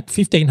that like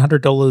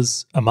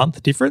 $1,500 a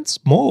month difference?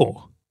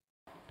 More?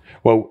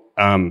 Well,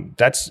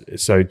 that's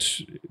so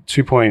the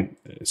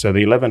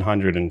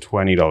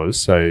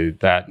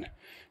 $1,120.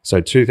 So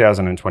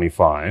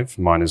 2,025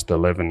 minus the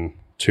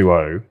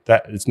 1,120.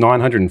 That it's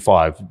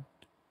 $905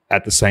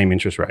 at the same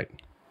interest rate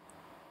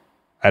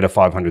at a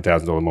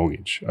 $500,000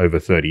 mortgage over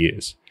 30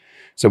 years.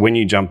 So when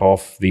you jump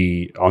onto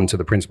the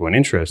principal and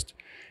interest,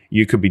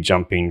 you could be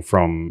jumping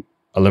from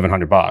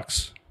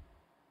 $1,100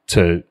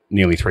 to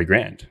nearly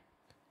 $3,000.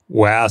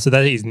 Wow. So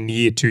that is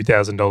near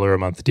 $2,000 a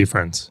month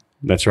difference.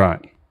 That's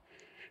right.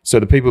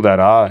 So the people that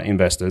are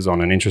investors on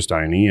an interest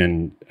only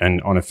and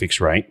on a fixed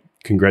rate,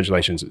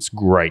 congratulations. It's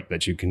great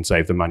that you can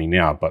save the money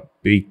now, but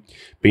be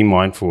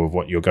mindful of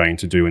what you're going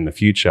to do in the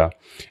future.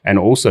 And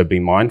also be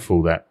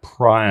mindful that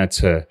prior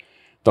to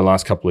the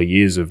last couple of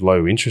years of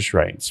low interest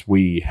rates,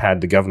 we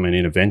had the government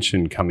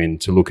intervention come in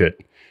to look at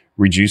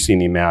reducing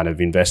the amount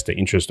of investor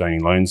interest-only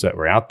loans that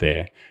were out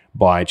there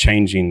by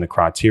changing the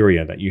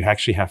criteria that you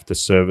actually have to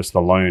service the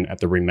loan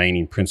at the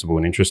remaining principal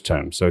and interest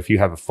term. So if you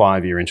have a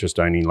 5-year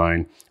interest-only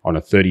loan on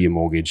a 30-year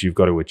mortgage, you've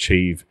got to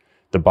achieve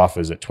the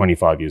buffers at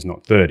 25 years,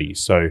 not 30.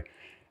 So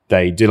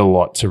they did a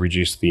lot to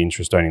reduce the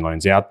interest-only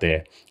loans out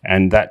there,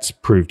 and that's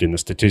proved in the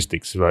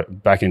statistics. So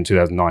back in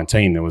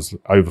 2019, there was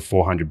over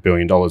 $400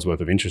 billion worth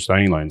of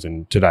interest-only loans,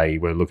 and today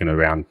we're looking at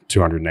around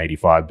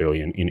 $285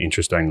 billion in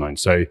interest-only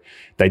loans. So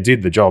they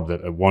did the job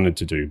that it wanted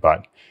to do,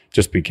 but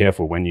just be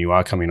careful when you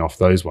are coming off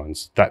those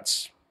ones.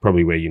 That's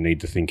probably where you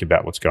need to think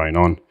about what's going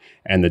on.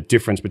 And the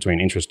difference between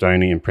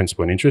interest-only and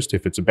principal and interest,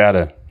 if it's about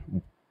a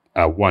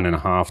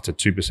 1.5% to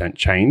 2%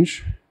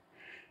 change,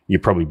 you're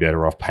probably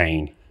better off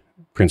paying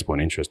principal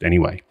and interest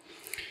anyway.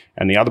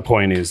 And the other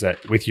point is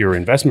that with your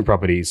investment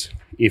properties,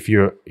 if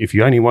you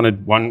only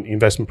wanted one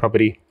investment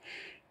property,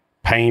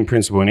 paying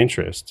principal and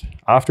interest,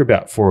 after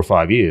about 4 or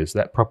 5 years,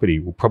 that property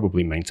will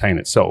probably maintain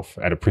itself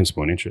at a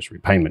principal and interest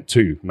repayment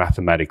too,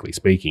 mathematically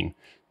speaking.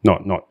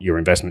 Not your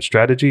investment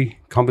strategy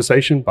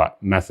conversation, but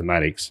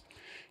mathematics.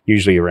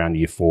 Usually around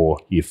year 4,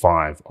 year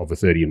 5 of a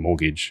 30-year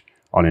mortgage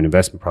on an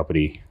investment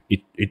property,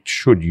 it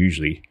should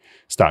usually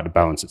start to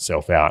balance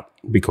itself out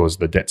because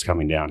the debt's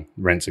coming down,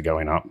 rents are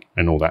going up,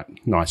 and all that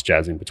nice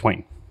jazz in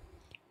between.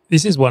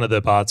 This is one of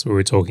the parts where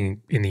we're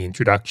talking in the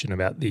introduction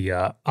about the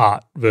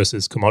art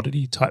versus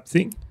commodity type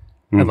thing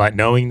and like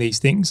knowing these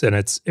things. And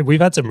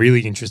we've had some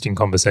really interesting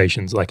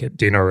conversations like at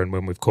dinner and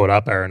when we've caught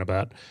up, Aaron,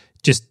 about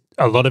just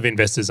a lot of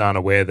investors aren't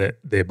aware that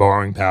their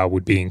borrowing power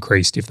would be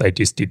increased if they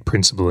just did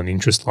principal and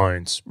interest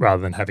loans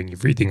rather than having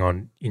everything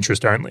on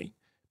interest only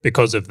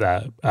because of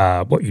that,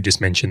 what you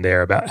just mentioned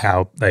there about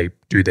how they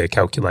do their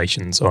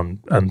calculations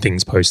on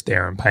things post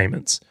their own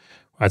payments.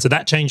 Right, so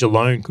that change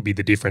alone could be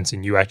the difference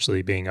in you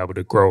actually being able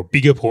to grow a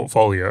bigger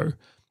portfolio,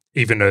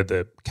 even though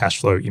the cash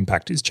flow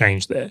impact has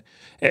changed there.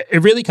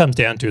 It really comes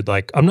down to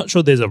like, I'm not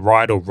sure there's a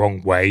right or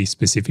wrong way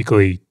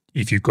specifically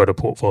if you've got a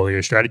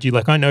portfolio strategy.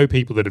 Like I know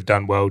people that have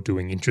done well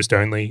doing interest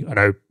only. I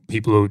know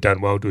people who have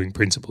done well doing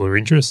principal or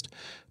interest,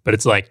 but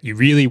it's like you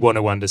really want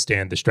to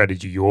understand the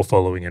strategy you're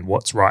following and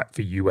what's right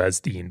for you as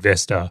the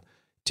investor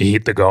to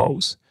hit the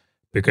goals.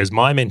 Because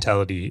my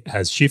mentality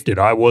has shifted.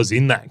 I was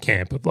in that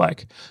camp of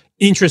like,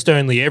 interest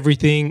only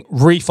everything,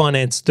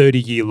 refinance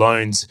 30-year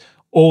loans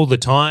all the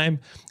time.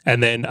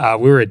 And then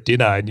we were at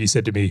dinner and you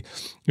said to me,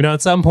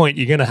 at some point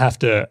you're going to have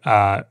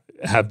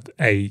have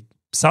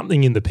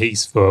something in the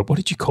piece for, what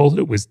did you call it?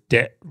 It was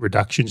debt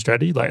reduction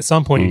strategy. Like at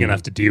some point you're going to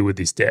have to deal with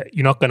this debt.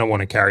 You're not going to want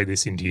to carry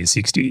this into your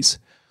 60s.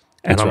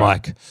 And I'm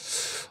like,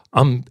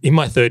 I'm in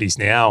my 30s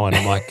now and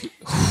I'm like,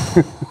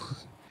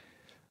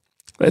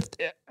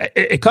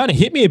 it kind of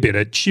hit me a bit.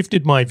 It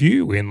shifted my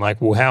view in like,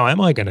 well, how am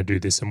I going to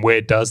do this and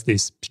where does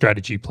this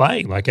strategy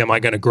play? Like, am I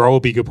going to grow a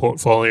bigger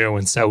portfolio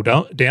and sell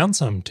down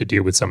some to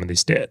deal with some of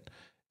this debt?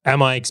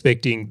 Am I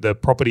expecting the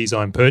properties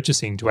I'm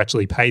purchasing to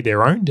actually pay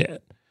their own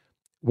debt?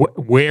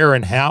 Where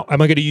and how?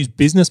 Am I going to use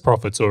business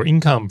profits or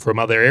income from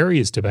other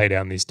areas to pay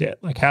down this debt?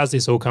 Like, how's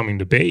this all coming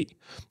to be?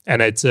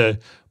 And it's a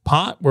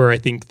part where I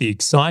think the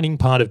exciting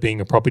part of being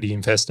a property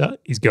investor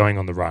is going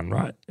on the run,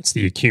 right? It's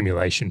the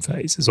accumulation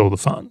phase is all the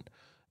fun.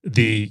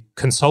 The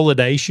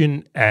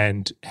consolidation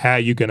and how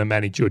you're going to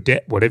manage your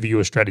debt, whatever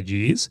your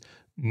strategy is,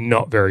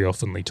 not very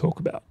oftenly talk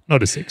about.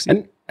 Not as sexy.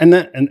 And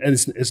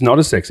it's not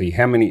as sexy.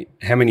 How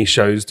many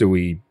shows do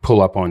we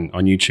pull up on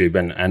YouTube?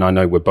 And I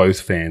know we're both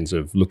fans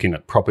of looking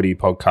at property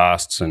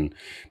podcasts and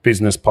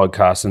business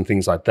podcasts and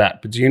things like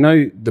that. But do you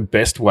know the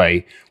best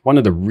way, one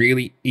of the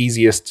really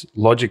easiest,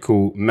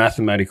 logical,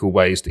 mathematical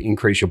ways to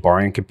increase your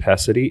borrowing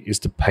capacity is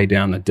to pay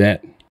down the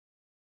debt?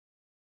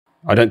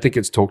 I don't think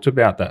it's talked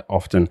about that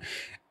often.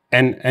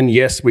 And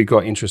yes, we've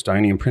got interest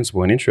only and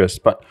principal and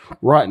interest, but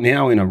right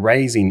now in a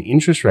raising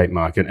interest rate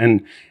market,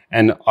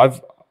 and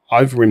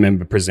I've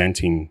remember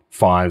presenting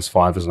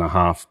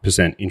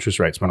 5.5% interest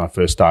rates when I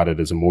first started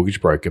as a mortgage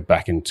broker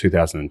back in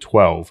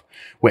 2012,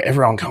 where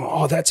everyone come,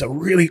 oh, that's a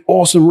really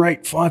awesome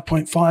rate,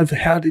 5.5.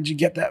 How did you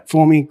get that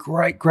for me?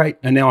 Great.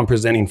 And now I'm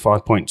presenting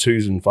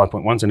 5.2s and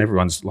 5.1s and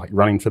everyone's like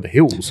running for the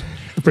hills.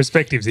 The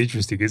perspective's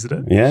interesting, isn't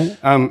it?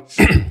 Yeah.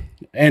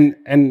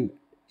 And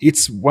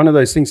it's one of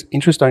those things,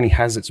 interest only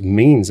has its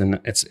means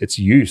and its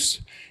use.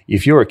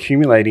 If you're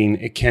accumulating,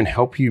 it can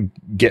help you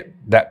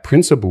get that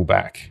principal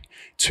back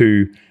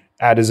to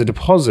add as a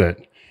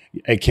deposit.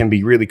 It can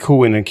be really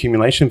cool in an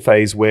accumulation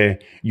phase where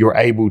you're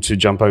able to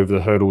jump over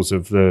the hurdles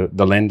of the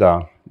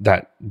lender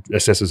that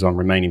assesses on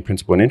remaining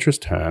principal and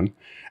interest term.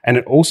 And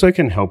it also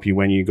can help you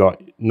when you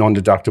got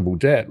non-deductible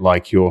debt,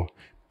 like your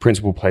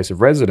principal place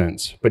of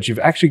residence, but you've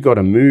actually got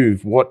to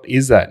move. What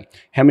is that?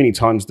 How many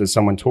times does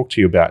someone talk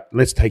to you about,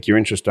 let's take your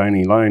interest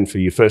only loan for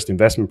your first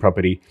investment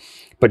property,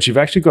 but you've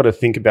actually got to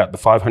think about the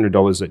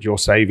 $500 that you're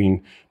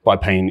saving by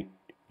paying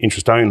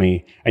interest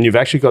only, and you've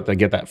actually got to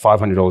get that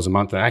 $500 a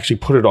month and actually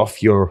put it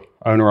off your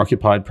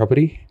owner-occupied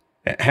property.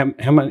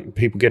 How many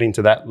people get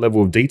into that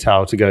level of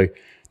detail to go,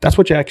 that's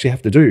what you actually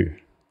have to do?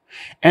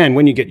 And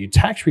when you get your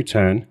tax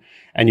return,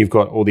 and you've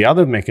got all the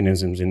other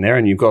mechanisms in there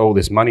and you've got all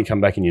this money come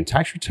back in your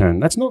tax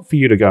return, that's not for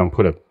you to go and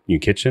put a new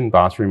kitchen,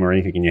 bathroom or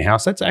anything in your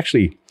house. That's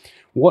actually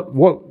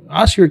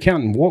ask your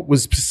accountant, what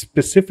was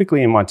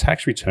specifically in my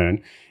tax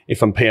return,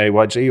 if I'm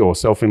PAYG or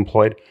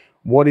self-employed,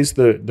 what is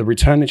the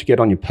return that you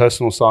get on your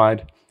personal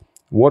side?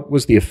 What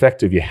was the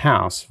effect of your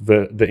house,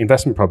 the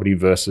investment property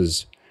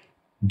versus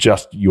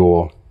just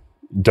your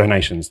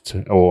donations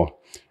or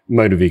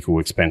motor vehicle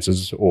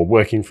expenses or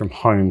working from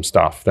home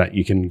stuff that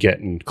you can get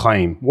and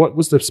claim? What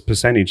was the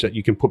percentage that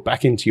you can put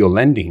back into your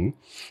lending?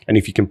 And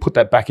if you can put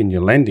that back in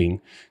your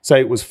lending, say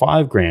it was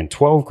 $5,000,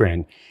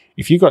 $12,000.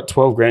 If you got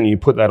 $12,000 and you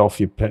put that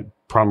off your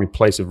primary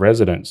place of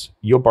residence,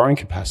 your borrowing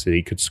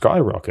capacity could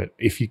skyrocket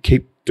if you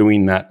keep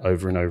doing that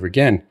over and over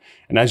again.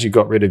 And as you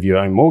got rid of your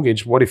own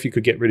mortgage, what if you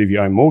could get rid of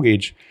your own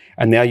mortgage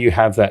and now you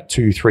have that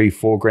 2, 3,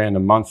 4 grand a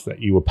month that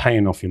you were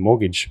paying off your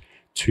mortgage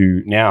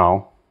to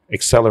now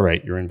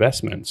accelerate your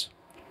investments?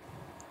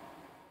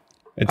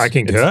 I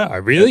concur. I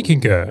really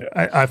concur.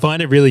 I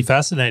find it really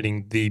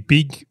fascinating. The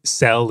big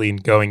sell in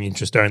going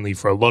interest only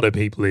for a lot of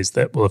people is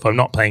that, well, if I'm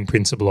not paying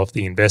principal off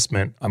the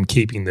investment, I'm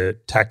keeping the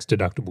tax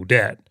deductible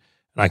debt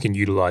and I can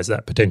utilize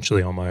that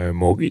potentially on my own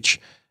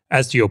mortgage.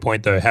 As to your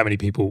point, though, how many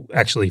people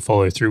actually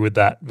follow through with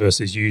that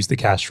versus use the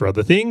cash for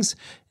other things?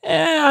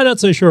 I'm not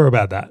so sure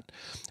about that.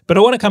 But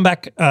I want to come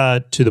back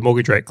to the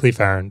mortgage rate cliff,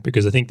 Aaron,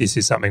 because I think this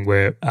is something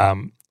where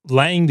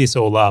laying this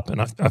all up,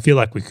 and I feel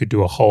like we could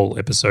do a whole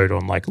episode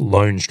on like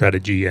loan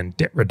strategy and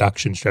debt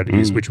reduction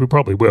strategies, which we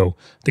probably will.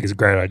 I think it's a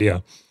great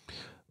idea.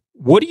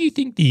 What do you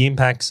think the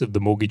impacts of the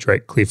mortgage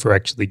rate cliff are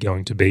actually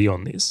going to be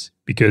on this?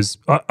 Because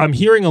I'm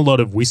hearing a lot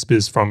of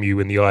whispers from you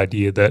in the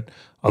idea that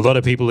a lot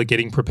of people are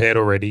getting prepared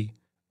already.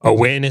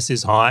 Awareness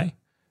is high.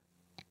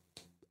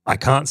 I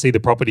can't see the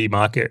property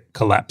market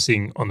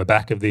collapsing on the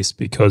back of this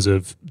because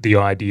of the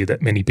idea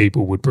that many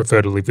people would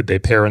prefer to live with their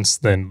parents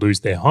than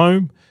lose their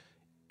home.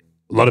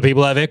 A lot of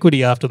people have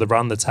equity after the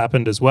run that's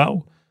happened as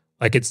well.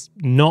 Like, it's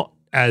not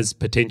as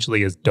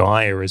potentially as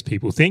dire as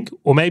people think,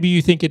 or maybe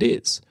you think it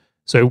is.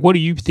 So what do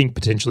you think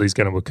potentially is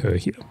going to occur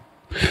here?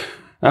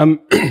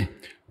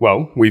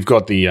 Well, we've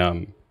got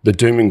the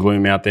doom and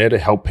gloom out there to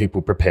help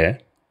people prepare.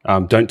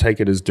 Don't take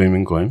it as doom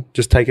and gloom.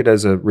 Just take it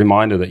as a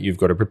reminder that you've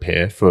got to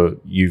prepare for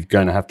you're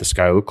going to have to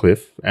scale a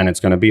cliff and it's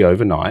going to be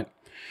overnight.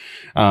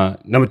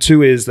 Number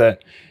 2 is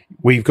that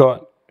we've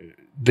got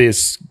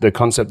the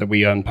concept that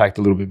we unpacked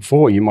a little bit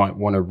before. You might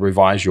want to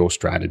revise your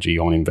strategy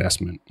on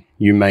investment.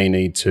 You may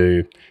need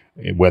to,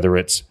 whether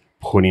it's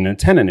putting a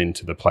tenant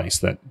into the place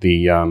that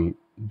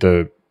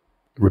the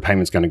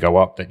repayment's going to go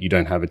up, that you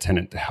don't have a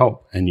tenant to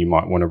help and you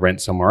might want to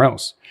rent somewhere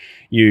else.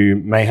 You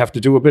may have to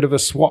do a bit of a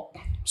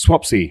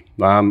swapsy,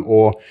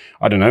 or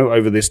I don't know,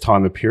 over this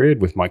time of period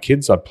with my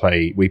kids,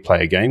 we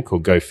play a game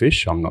called Go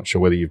Fish. I'm not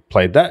sure whether you've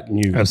played that, and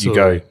you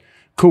go,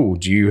 cool.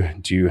 Do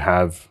you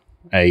have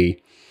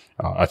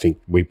I think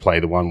we play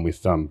the one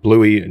with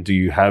Bluey. Do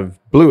you have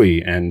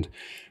Bluey? And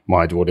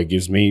my daughter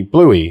gives me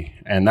Bluey,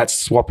 and that's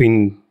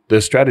swapping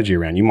the strategy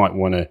around. You might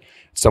want to.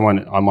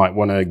 I might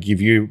want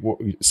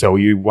to sell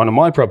you one of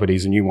my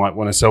properties, and you might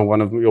want to sell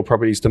one of your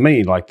properties to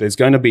me. Like, there's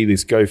going to be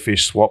this Go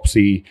Fish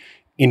swapsy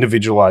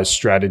individualized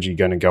strategy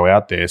going to go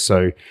out there,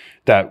 so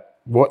that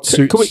what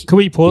suits. Can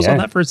we pause on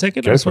that for a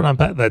second? I just want to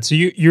unpack that. So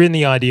you're in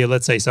the idea.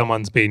 Let's say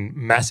someone's been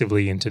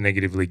massively into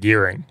negatively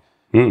gearing.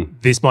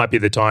 This might be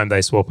the time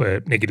they swap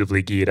a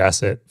negatively geared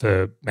asset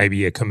for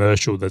maybe a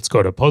commercial that's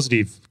got a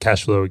positive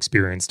cash flow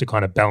experience to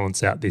kind of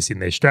balance out this in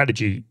their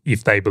strategy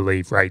if they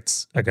believe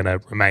rates are going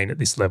to remain at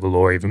this level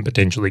or even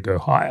potentially go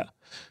higher.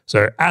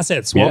 So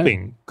asset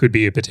swapping could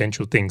be a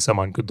potential thing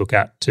someone could look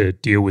at to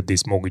deal with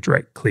this mortgage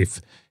rate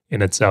cliff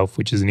in itself,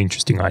 which is an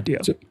interesting idea.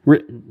 It's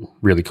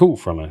really cool,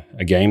 from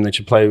a game that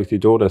you play with your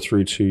daughter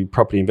through to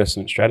property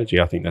investment strategy.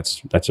 I think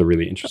that's a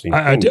really interesting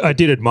thing. I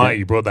did admire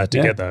you brought that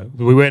together.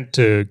 We went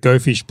to Go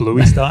Fish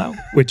Bluey style,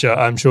 which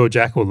I'm sure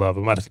Jack will love.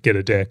 I might have to get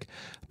a deck.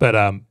 But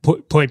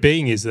point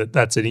being is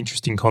that's an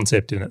interesting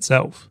concept in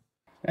itself.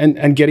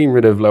 And getting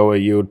rid of lower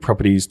yield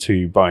properties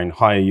to buying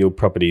higher yield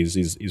properties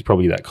is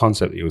probably that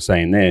concept that you were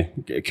saying there.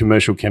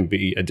 Commercial can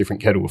be a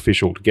different kettle of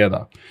fish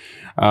altogether.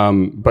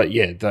 But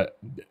yeah,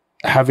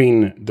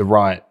 having the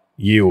right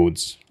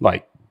yields,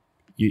 like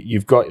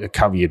you've got to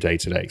cover your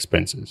day-to-day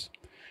expenses.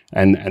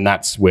 And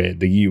that's where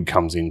the yield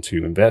comes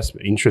into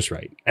interest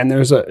rate. And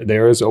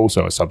there is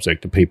also a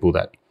subject of people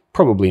that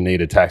probably need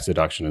a tax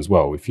deduction as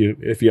well. If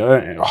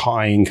you're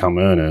high income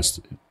earners,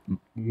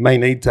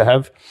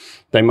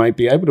 they might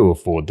be able to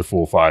afford the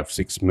 $4, $5,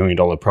 $6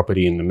 million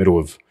property in the middle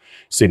of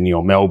Sydney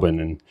or Melbourne,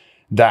 and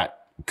that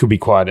could be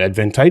quite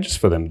advantageous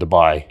for them to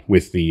buy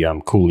with the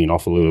cooling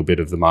off a little bit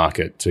of the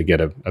market to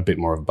get a bit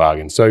more of a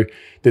bargain. So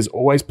there's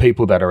always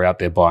people that are out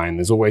there buying.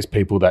 There's always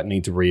people that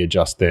need to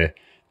readjust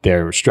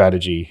their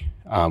strategy,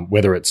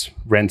 whether it's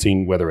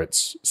renting, whether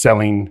it's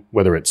selling,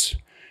 whether it's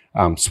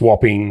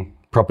swapping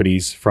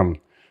properties from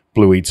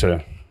Bluey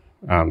to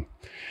a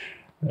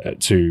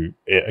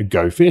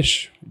Go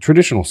Fish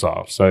traditional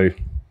style. So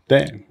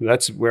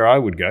that's where I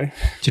would go. Do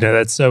you know,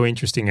 that's so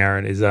interesting,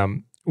 Aaron, is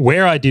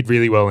where I did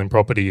really well in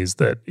property is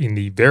that in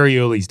the very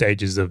early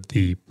stages of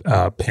the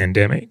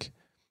pandemic,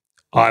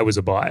 I was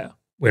a buyer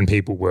when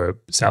people were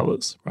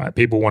sellers, right?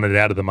 People wanted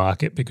out of the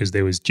market because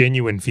there was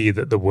genuine fear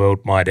that the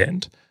world might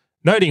end.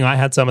 Noting I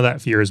had some of that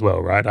fear as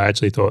well, right? I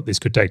actually thought this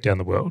could take down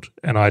the world.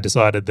 And I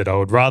decided that I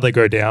would rather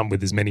go down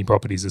with as many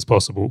properties as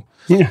possible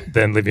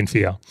than live in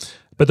fear.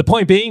 But the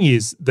point being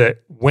is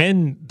that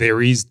when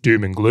there is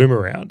doom and gloom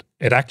around,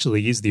 it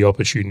actually is the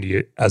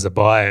opportunity as a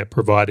buyer,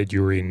 provided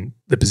you're in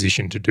the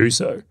position to do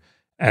so.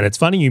 And it's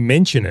funny you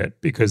mention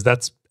it because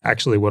that's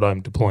actually what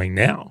I'm deploying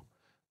now.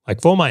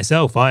 Like for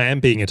myself, I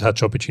am being a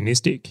touch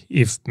opportunistic.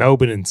 If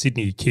Melbourne and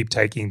Sydney keep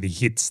taking the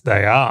hits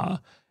they are,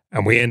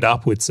 and we end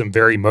up with some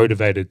very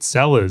motivated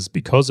sellers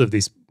because of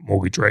this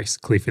mortgage rate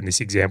cliff in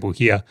this example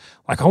here,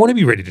 like I want to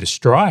be ready to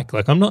strike.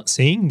 Like I'm not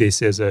seeing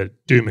this as a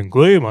doom and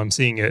gloom. I'm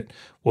seeing it,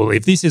 well,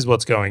 if this is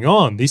what's going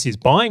on, this is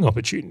buying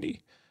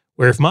opportunity.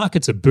 Where if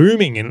markets are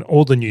booming and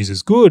all the news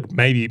is good,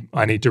 maybe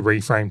I need to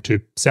reframe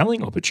to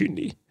selling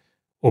opportunity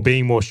or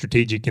being more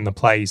strategic in the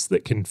plays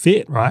that can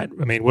fit, right?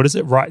 I mean, what is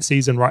it? Right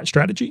season, right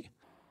strategy?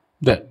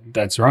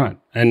 That's right.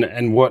 And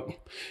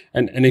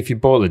if you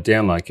boil it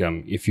down, like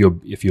if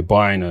you're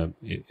buying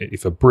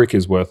if a brick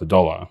is worth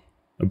 $1,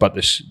 but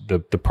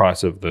the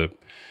price of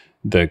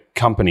the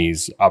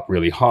company's up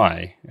really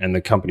high and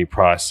the company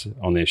price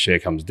on their share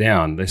comes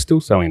down, they're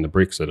still selling the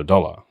bricks at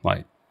 $1.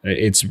 Like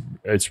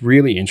it's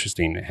really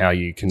interesting how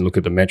you can look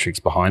at the metrics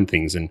behind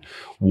things and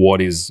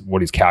what is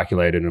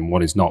calculated and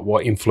what is not.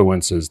 What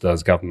influences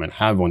does government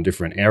have on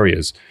different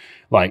areas?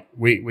 Like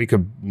we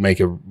could make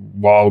a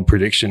wild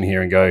prediction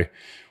here and go,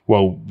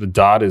 well, the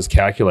data is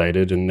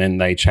calculated and then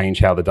they change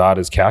how the data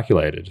is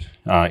calculated.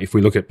 If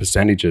we look at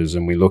percentages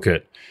and we look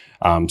at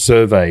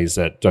surveys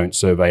that don't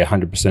survey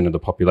 100% of the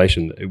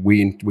population,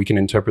 we can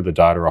interpret the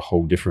data a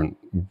whole different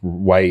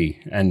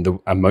way, and the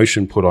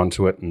emotion put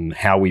onto it and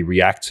how we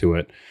react to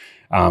it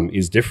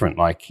is different.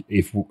 Like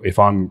if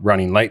I'm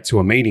running late to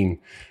a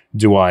meeting,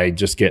 do I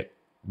just get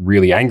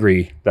really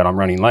angry that I'm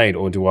running late,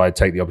 or do I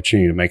take the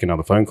opportunity to make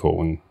another phone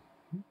call and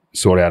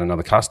sort out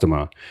another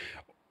customer?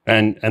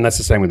 And that's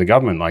the same with the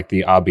government. Like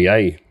the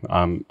RBA,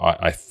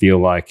 I feel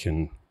like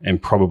and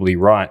probably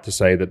right to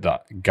say that the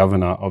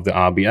governor of the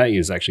RBA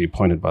is actually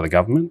appointed by the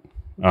government.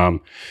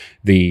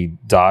 The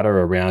data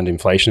around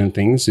inflation and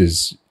things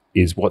is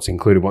what's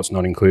included, what's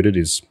not included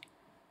is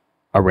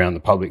around the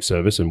public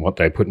service and what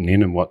they're putting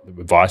in and what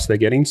advice they're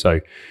getting.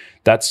 So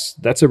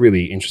that's a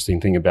really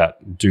interesting thing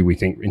about, do we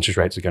think interest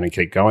rates are going to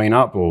keep going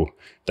up, or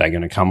they're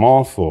going to come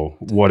off, or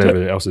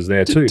whatever else is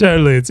there too?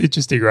 Totally. It's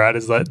interesting, right?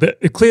 It's like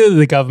clearly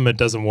the government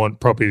doesn't want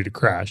property to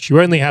crash. You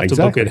only have to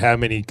look at how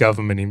many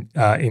government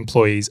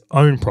employees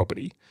own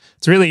property.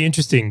 It's really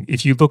interesting.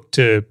 If you look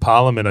to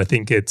Parliament, I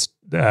think it's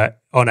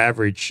on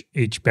average,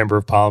 each member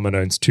of Parliament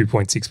owns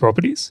 2.6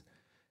 properties.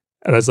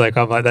 And I'm like,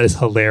 that is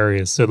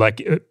hilarious. So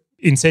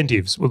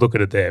incentives, we'll look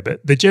at it there.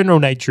 But the general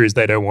nature is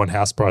they don't want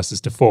house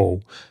prices to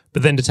fall.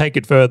 But then to take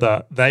it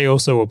further, they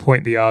also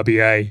appoint the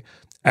RBA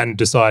and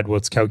decide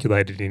what's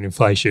calculated in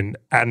inflation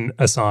and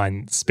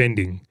assign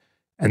spending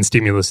and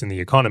stimulus in the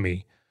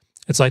economy.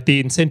 It's like the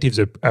incentives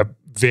are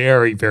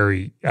very,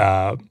 very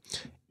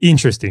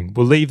interesting.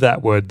 We'll leave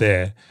that word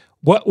there.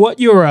 What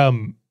you're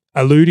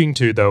alluding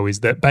to, though, is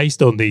that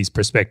based on these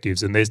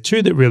perspectives, and there's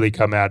two that really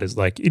come out, is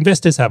like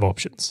investors have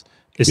options.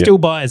 There's still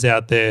buyers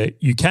out there.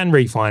 You can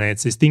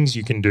refinance. There's things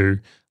you can do.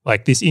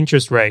 Like this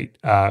interest rate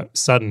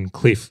sudden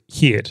cliff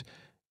hit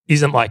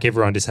isn't like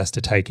everyone just has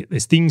to take it.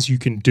 There's things you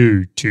can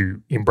do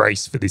to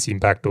embrace for this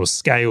impact or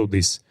scale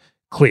this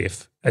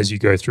cliff as you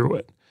go through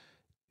it.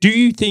 Do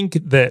you think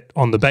that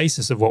on the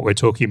basis of what we're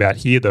talking about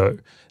here, though,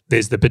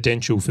 there's the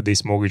potential for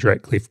this mortgage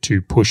rate cliff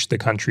to push the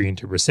country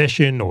into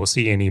recession or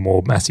see any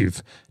more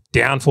massive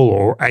downfall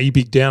or a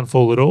big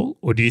downfall at all?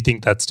 Or do you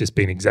think that's just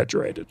been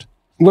exaggerated?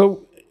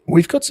 Well,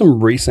 we've got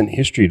some recent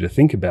history to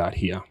think about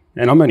here.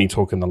 And I'm only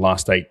talking the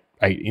last eight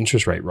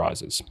interest rate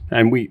rises.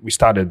 And we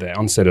started the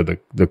onset of the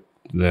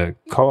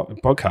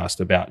podcast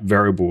about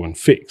variable and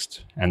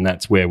fixed. And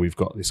that's where we've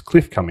got this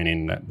cliff coming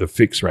in, that the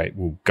fixed rate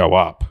will go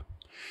up.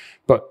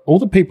 But all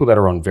the people that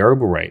are on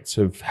variable rates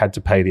have had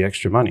to pay the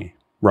extra money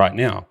right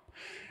now.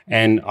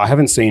 And I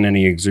haven't seen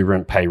any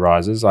exuberant pay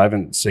rises. I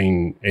haven't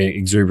seen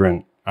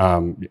exuberant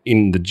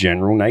in the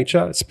general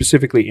nature,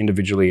 specifically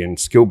individually and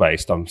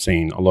skill-based. I'm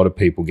seeing a lot of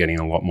people getting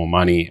a lot more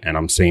money, and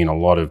I'm seeing a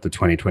lot of the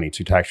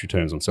 2022 tax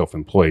returns on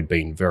self-employed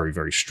being very,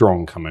 very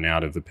strong coming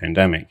out of the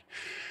pandemic.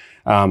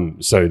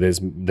 So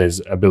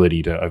there's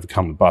ability to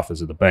overcome the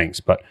buffers of the banks.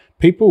 But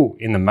people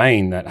in the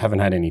main that haven't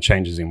had any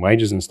changes in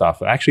wages and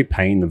stuff are actually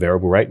paying the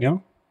variable rate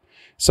now.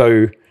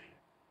 So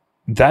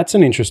that's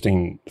an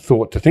interesting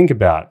thought to think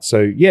about. So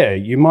yeah,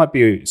 you might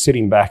be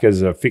sitting back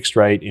as a fixed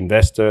rate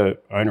investor,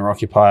 owner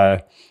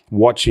occupier,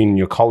 watching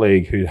your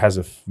colleague who has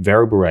a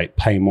variable rate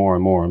pay more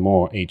and more and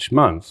more each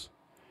month,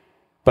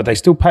 but they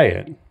still pay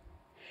it.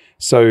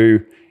 So,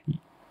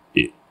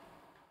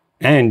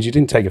 and you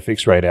didn't take a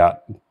fixed rate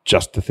out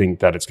just to think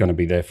that it's going to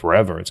be there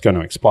forever. It's going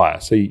to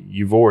expire. So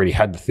you've already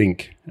had to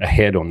think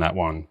ahead on that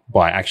one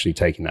by actually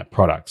taking that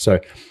product. So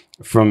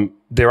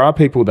there are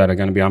people that are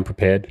going to be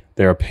unprepared.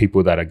 There are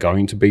people that are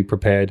going to be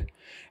prepared.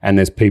 And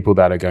there's people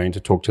that are going to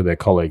talk to their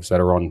colleagues that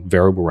are on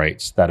variable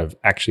rates that have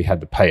actually had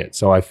to pay it.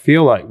 So I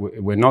feel like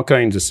we're not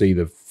going to see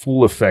the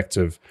full effect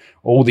of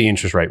all the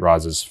interest rate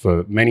rises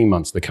for many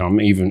months to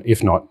come, even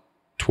if not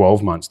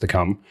 12 months to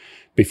come,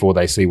 before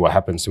they see what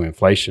happens to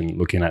inflation,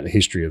 looking at the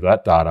history of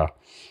that data.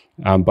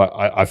 But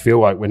I feel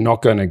like we're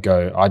not going to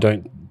go,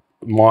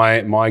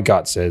 my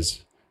gut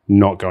says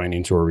not going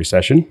into a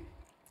recession.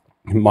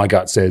 My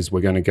gut says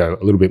we're going to go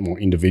a little bit more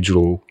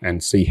individual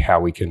and see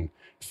how we can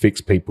fix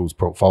people's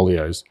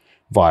portfolios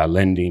via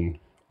lending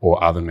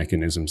or other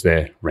mechanisms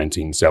there,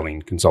 renting,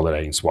 selling,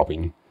 consolidating,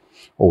 swapping,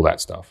 all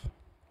that stuff.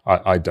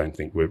 I don't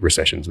think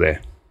recession's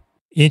there.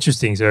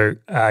 Interesting. So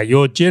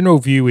your general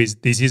view is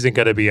this isn't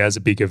going to be as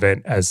a big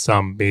event as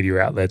some media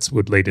outlets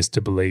would lead us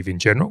to believe in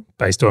general,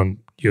 based on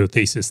your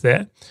thesis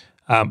there.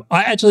 I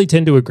actually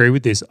tend to agree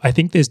with this. I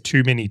think there's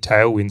too many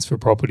tailwinds for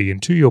property.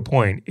 And to your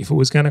point, if it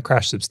was going to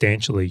crash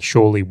substantially,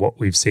 surely what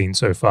we've seen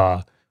so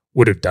far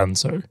would have done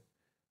so.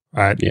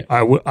 Right? Yeah.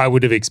 I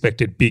would have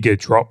expected bigger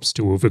drops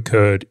to have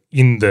occurred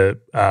in the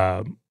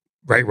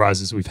rate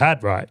rises we've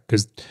had, right?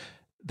 Because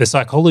the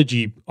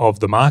psychology of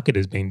the market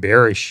has been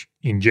bearish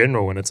in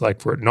general, and it's like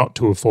for it not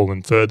to have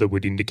fallen further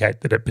would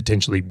indicate that it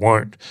potentially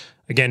won't.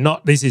 Again,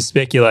 this is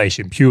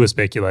speculation, pure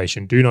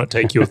speculation. Do not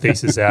take your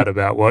thesis out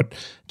about what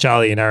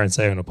Charlie and Aaron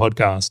say on a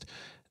podcast.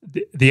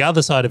 The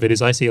other side of it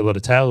is I see a lot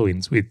of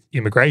tailwinds with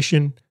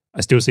immigration.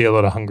 I still see a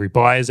lot of hungry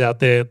buyers out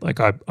there. Like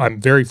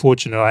I'm very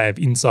fortunate I have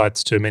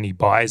insights to many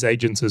buyers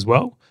agents as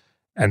well,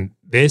 and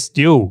they're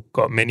still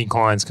got many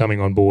clients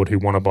coming on board who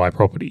want to buy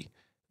property.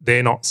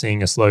 They're not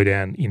seeing a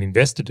slowdown in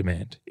investor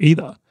demand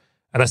either.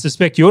 And I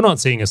suspect you're not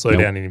seeing a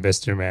slowdown in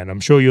investor demand. I'm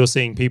sure you're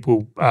seeing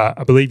people,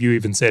 I believe you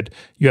even said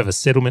you have a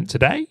settlement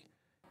today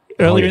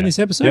earlier in this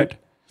episode.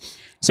 Yep.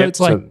 So it's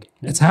like,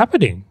 it's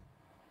happening.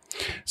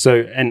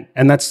 So, and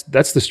that's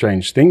the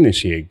strange thing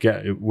this year.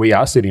 We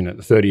are sitting at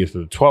the 30th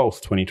of the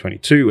 12th,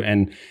 2022,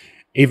 and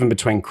even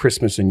between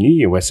Christmas and New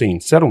Year, we're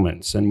seeing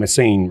settlements and we're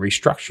seeing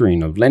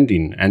restructuring of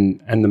lending,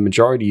 and the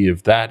majority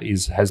of that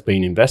has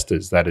been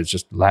investors that has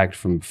just lagged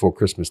from before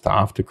Christmas to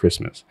after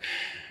Christmas,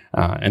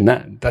 and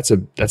that's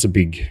a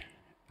big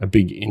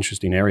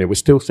interesting area. We're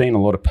still seeing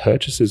a lot of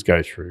purchases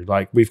go through.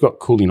 Like we've got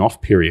cooling off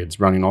periods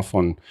running off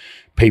on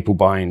people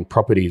buying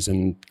properties,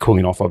 and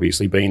cooling off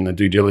obviously being the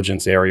due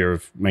diligence area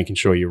of making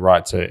sure you're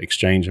right to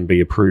exchange and be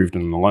approved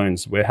in the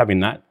loans. We're having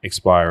that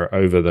expire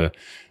over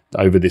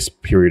this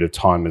period of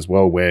time as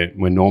well, where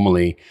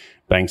normally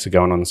banks are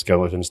going on the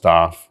skeleton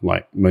staff.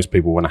 Like most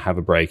people want to have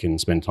a break and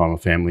spend time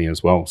with family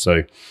as well.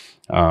 So,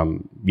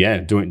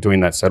 doing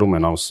that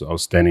settlement, I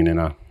was standing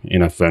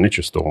in a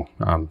furniture store,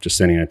 just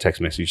sending a text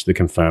message to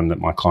confirm that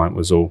my client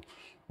was all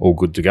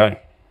good to go.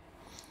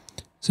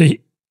 So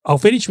I'll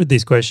finish with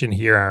this question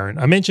here, Aaron.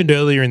 I mentioned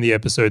earlier in the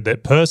episode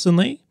that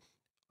personally,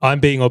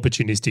 I'm being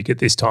opportunistic at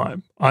this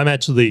time. I'm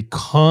actually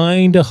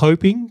kind of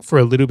hoping for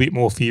a little bit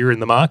more fear in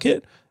the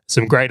market.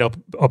 Some great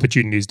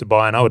opportunities to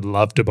buy, and I would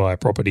love to buy a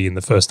property in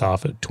the first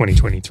half of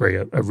 2023,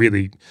 a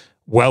really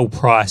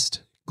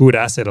well-priced, good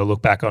asset I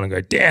look back on and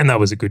go, damn, that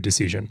was a good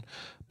decision.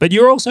 But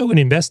you're also an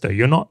investor.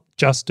 You're not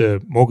just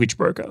a mortgage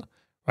broker.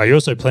 Right? You're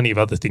also plenty of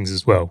other things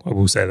as well. I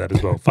will say that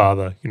as well.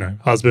 Father,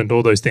 husband,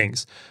 all those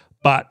things.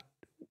 But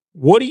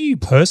what are you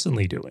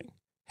personally doing?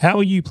 How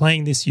are you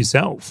playing this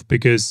yourself?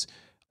 Because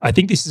I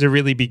think this is a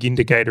really big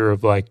indicator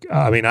of are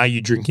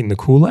you drinking the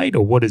Kool-Aid,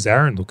 or what is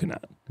Aaron looking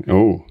at?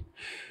 Oh,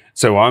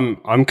 so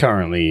I'm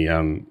currently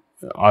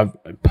I've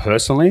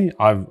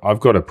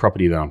got a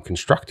property that I'm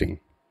constructing.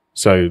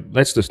 So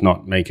let's just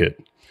not make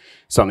it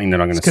something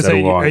that I'm going to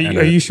settle on.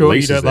 Are you sure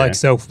you don't like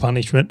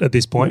self-punishment at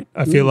this point?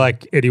 I feel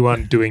like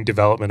anyone doing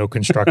development or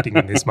constructing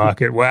in this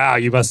market, wow,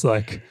 you must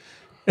like.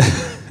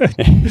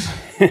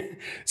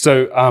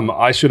 So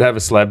I should have a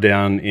slab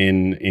down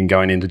in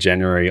going into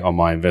January on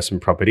my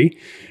investment property.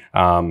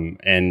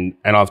 And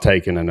I've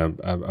taken an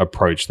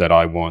approach that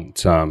I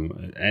want,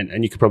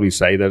 and you could probably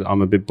say that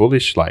I'm a bit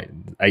bullish, like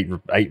eight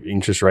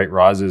interest rate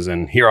rises,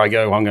 and here I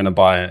go, I'm going to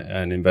buy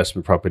an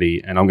investment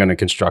property and I'm going to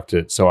construct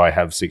it so I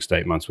have 6 to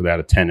 8 months without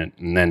a tenant,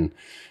 and then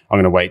I'm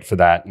going to wait for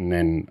that, and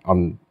then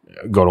I'm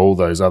got all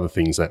those other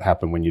things that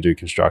happen when you do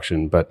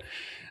construction. But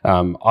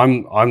I'm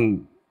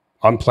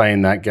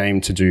playing that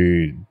game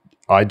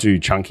I do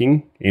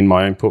chunking in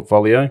my own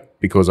portfolio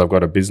because I've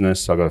got a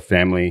business, I've got a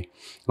family.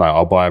 Like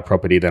I'll buy a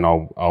property, then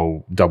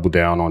I'll double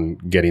down on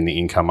getting the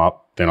income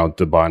up. Then I'll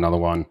buy another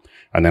one,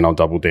 and then I'll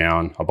double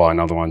down. I'll buy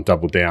another one,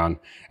 double down,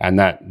 and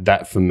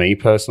that for me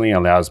personally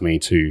allows me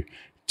to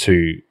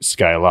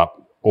scale up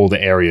all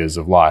the areas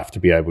of life to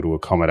be able to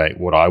accommodate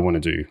what I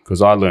want to do.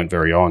 Because I learned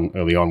early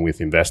on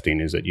with investing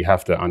is that you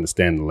have to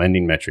understand the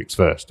lending metrics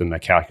first and the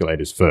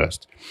calculators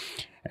first.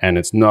 And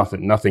it's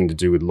nothing to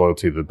do with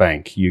loyalty to the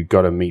bank. You've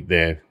got to meet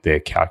their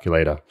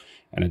calculator.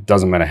 And it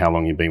doesn't matter how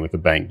long you've been with the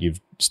bank,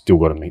 you've still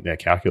got to meet their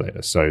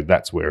calculator. So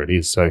that's where it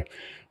is. So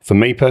for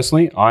me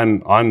personally,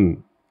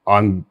 I'm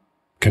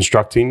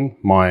constructing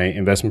my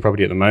investment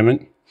property at the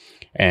moment,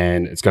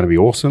 and it's going to be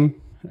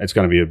awesome. It's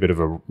going to be a bit of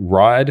a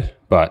ride,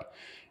 but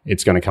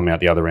it's going to come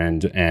out the other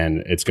end,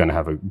 and it's going to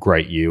have a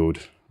great yield,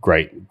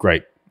 great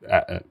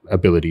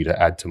ability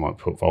to add to my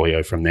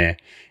portfolio from there,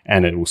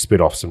 and it will spit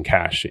off some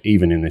cash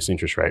even in this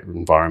interest rate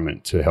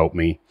environment to help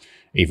me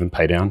even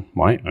pay down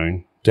my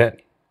own debt.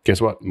 Guess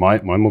what?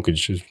 My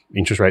mortgage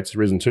interest rates have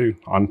risen too.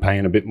 I'm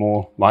paying a bit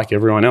more like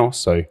everyone else,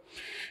 so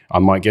I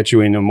might get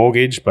you in a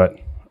mortgage, but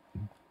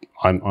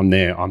I'm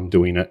there. I'm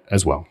doing it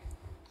as well.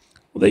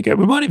 Well, there you go.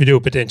 We might even do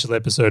a potential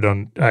episode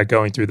on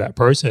going through that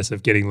process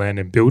of getting land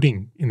and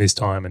building in this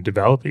time and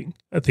developing.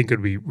 I think it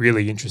would be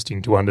really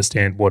interesting to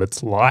understand what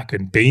it's like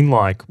and been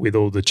like with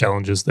all the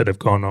challenges that have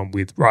gone on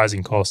with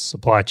rising costs,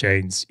 supply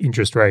chains,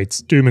 interest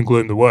rates, doom and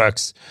gloom, the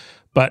works.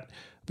 But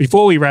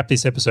before we wrap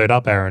this episode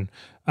up, Aaron,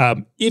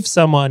 if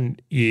someone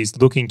is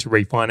looking to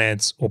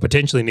refinance or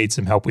potentially needs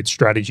some help with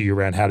strategy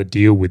around how to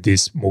deal with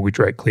this mortgage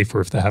rate cliff,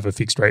 or if they have a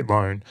fixed rate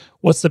loan,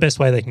 what's the best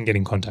way they can get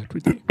in contact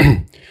with you?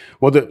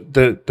 Well,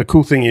 the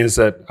cool thing is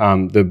that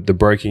the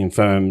broking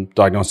firm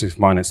Diagnostics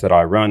Finance that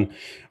I run,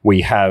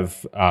 we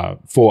have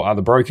 4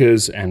 other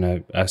brokers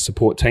and a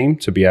support team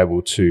to be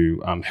able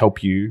to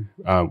help you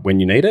when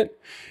you need it.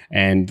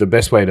 And the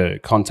best way to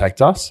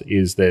contact us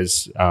is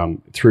there's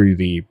through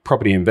the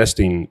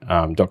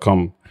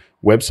propertyinvesting.com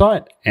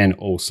website, and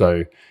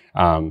also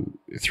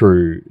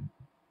through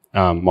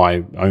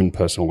my own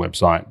personal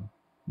website,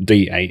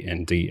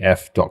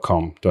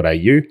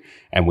 d8ndf.com.au,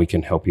 and we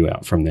can help you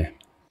out from there.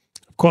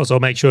 Of course,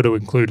 I'll make sure to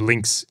include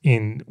links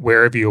in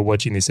wherever you're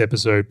watching this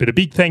episode. But a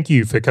big thank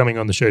you for coming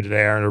on the show today,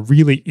 Aaron. A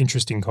really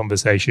interesting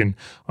conversation.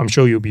 I'm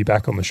sure you'll be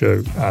back on the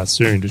show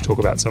soon to talk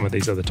about some of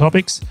these other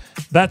topics.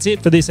 That's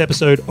it for this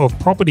episode of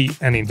Property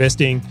and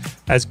Investing.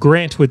 As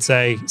Grant would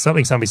say,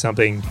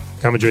 something,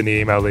 come and join the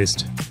email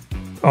list.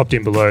 Opt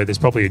in below. There's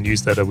probably a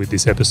newsletter with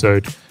this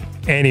episode.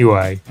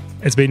 Anyway,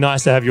 it's been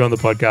nice to have you on the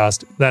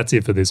podcast. That's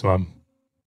it for this one.